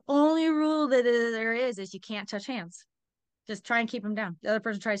 It's like the only rule that there is you can't touch hands. Just try and keep them down. The other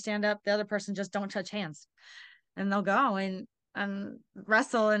person tries to stand up. The other person just don't touch hands. And they'll go and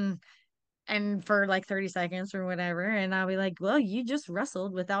wrestle and for like 30 seconds or whatever. And I'll be like, well, you just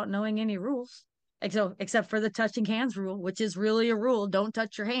wrestled without knowing any rules. Except for the touching hands rule, which is really a rule. Don't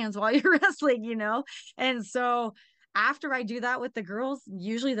touch your hands while you're wrestling, you know? And so after I do that with the girls,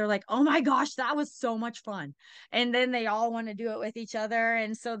 usually they're like, oh my gosh, that was so much fun. And then they all want to do it with each other.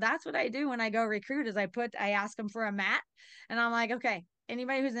 And so that's what I do when I go recruit is I ask them for a mat and I'm like, okay,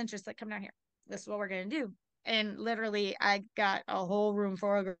 anybody who's interested, come down here. This is what we're going to do. And literally, I got a whole room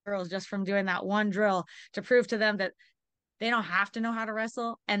full of girls just from doing that one drill to prove to them that they don't have to know how to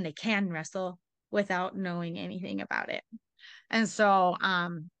wrestle and they can wrestle without knowing anything about it. And so I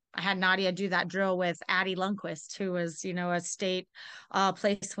had Nadia do that drill with Addie Lundquist, who was, a state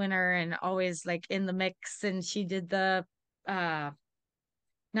place winner and always like in the mix. And she did the night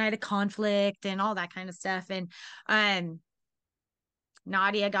of conflict and all that kind of stuff. And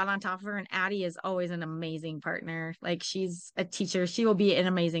Nadia got on top of her, and Addie is always an amazing partner. Like she's a teacher. She will be an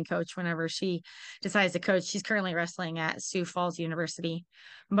amazing coach whenever she decides to coach. She's currently wrestling at Sioux Falls University.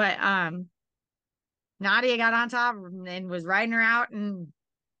 But Nadia got on top and was riding her out and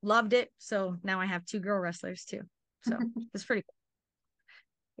loved it. So now I have 2 girl wrestlers too. So it's pretty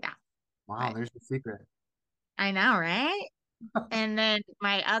cool. Yeah. Wow, But there's the secret. I know, right? And then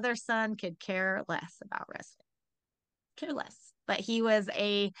my other son could care less about wrestling. Care less. But he was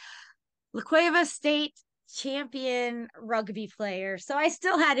a La Cueva State champion rugby player. So I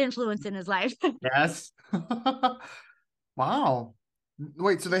still had influence in his life. Yes. Wow.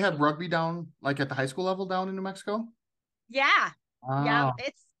 Wait, so they have rugby down like at the high school level down in New Mexico? Yeah. Yeah, Wow.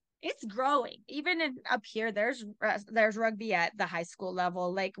 it's growing. Even up here there's rugby at the high school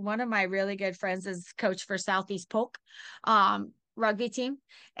level. Like one of my really good friends is coach for Southeast Polk rugby team,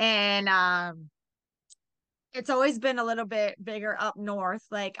 and it's always been a little bit bigger up north.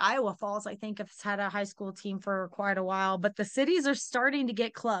 Like Iowa Falls, I think, has had a high school team for quite a while, but the cities are starting to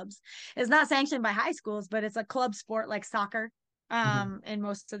get clubs. It's not sanctioned by high schools, but it's a club sport like soccer Mhm. in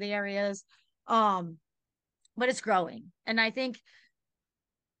most of the areas. Um, but it's growing. And I think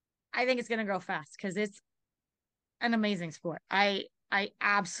it's going to grow fast because it's an amazing sport. I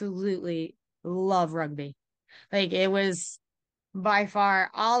absolutely love rugby. Like it was by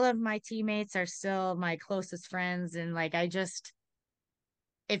far all of my teammates are still my closest friends, and like I just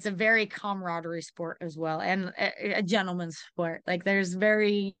it's a very camaraderie sport as well, and a gentleman's sport. Like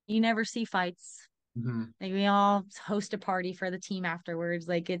you never see fights. Mhm. Like we all host a party for the team afterwards.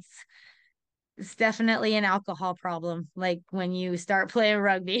 Like it's definitely an alcohol problem. Like when you start playing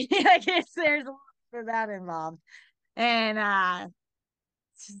rugby, like there's a lot for that involved. And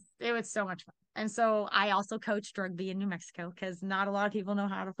it was so much fun. And so I also coached rugby in New Mexico because not a lot of people know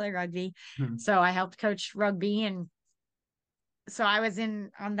how to play rugby. Mhm. So I helped coach rugby, and so I was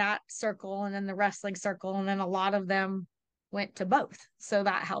in on that circle and then the wrestling circle, and then a lot of them went to both. So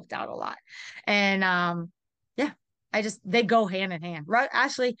that helped out a lot. And yeah, they go hand in hand.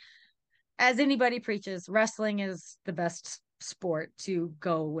 Actually, as anybody preaches, wrestling is the best sport to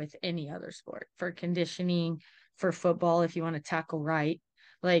go with any other sport for conditioning, for football, if you want to tackle right,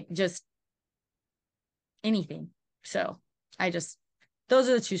 like just anything. So those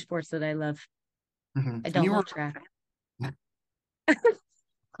are the 2 sports that I love. Mhm. I And don't you were love track.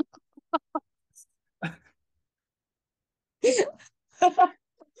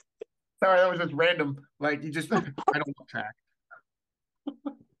 sorry, that was just random. Like you just I don't know track.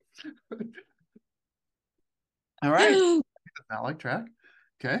 All right. Not like track.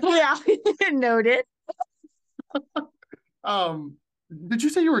 Okay. Yeah, noted. Did you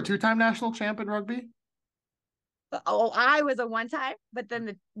say you were a two-time national champ in rugby? Oh, I was a one time, but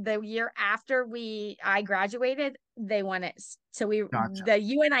then the year after I graduated, they won it. So Gotcha. the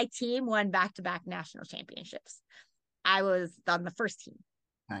UNI team won back-to-back national championships. I was on the first team.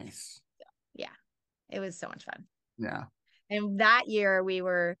 Nice. Yeah, it was so much fun. Yeah. And that year we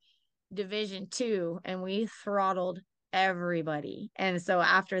were Division 2 and we throttled everybody. And so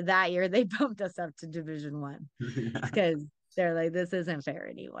after that year, they bumped us up to Division 1 Yeah. because They're like, this isn't fair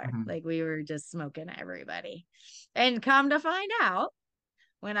anymore. Mhm. Like we were just smoking everybody. And come to find out,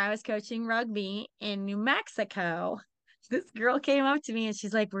 when I was coaching rugby in New Mexico, this girl came up to me and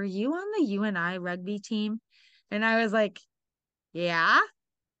she's like, were you on the UNI rugby team? And I was like, yeah.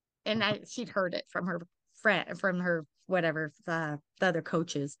 And she'd heard it from her friend, from her whatever, the other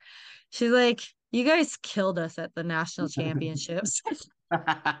coaches. She's like, you guys killed us at the national championships.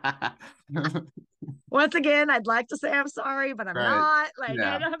 Once again, I'd like to say I'm sorry, but I'm Right. not. Like, I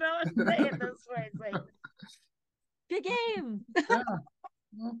Yeah. don't know what to say at this point. It's like, good game. Yeah.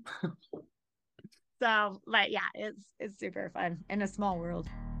 So, but yeah, it's super fun in a small world.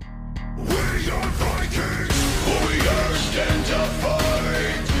 We are Vikings, we are stand to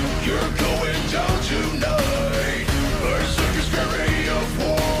fight. You're going down tonight. Berserkers fury of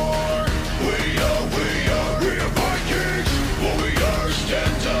war. We are Vikings, we are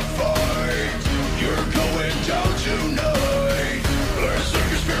stand to fight. You're going down tonight.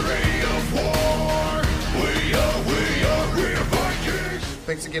 Berserkers fury of war. We are Vikings.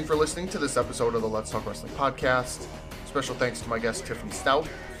 Thanks again for listening to this episode of the Let's Talk Wrestling podcast. Special thanks to my guest Tiffany Stout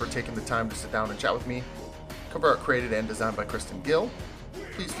for taking the time to sit down and chat with me. Cover art created and designed by Kristen Gill.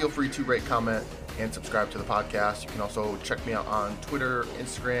 Please feel free to rate, comment, and subscribe to the podcast. You can also check me out on Twitter,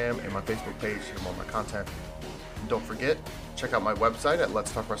 Instagram, and my Facebook page to hear more of my content. And don't forget, check out my website at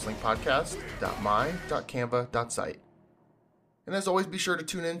letstalkwrestlingpodcast.my.canva.site. And as always, be sure to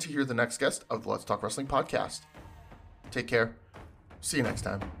tune in to hear the next guest of the Let's Talk Wrestling podcast. Take care. See you next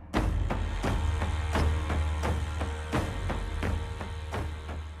time.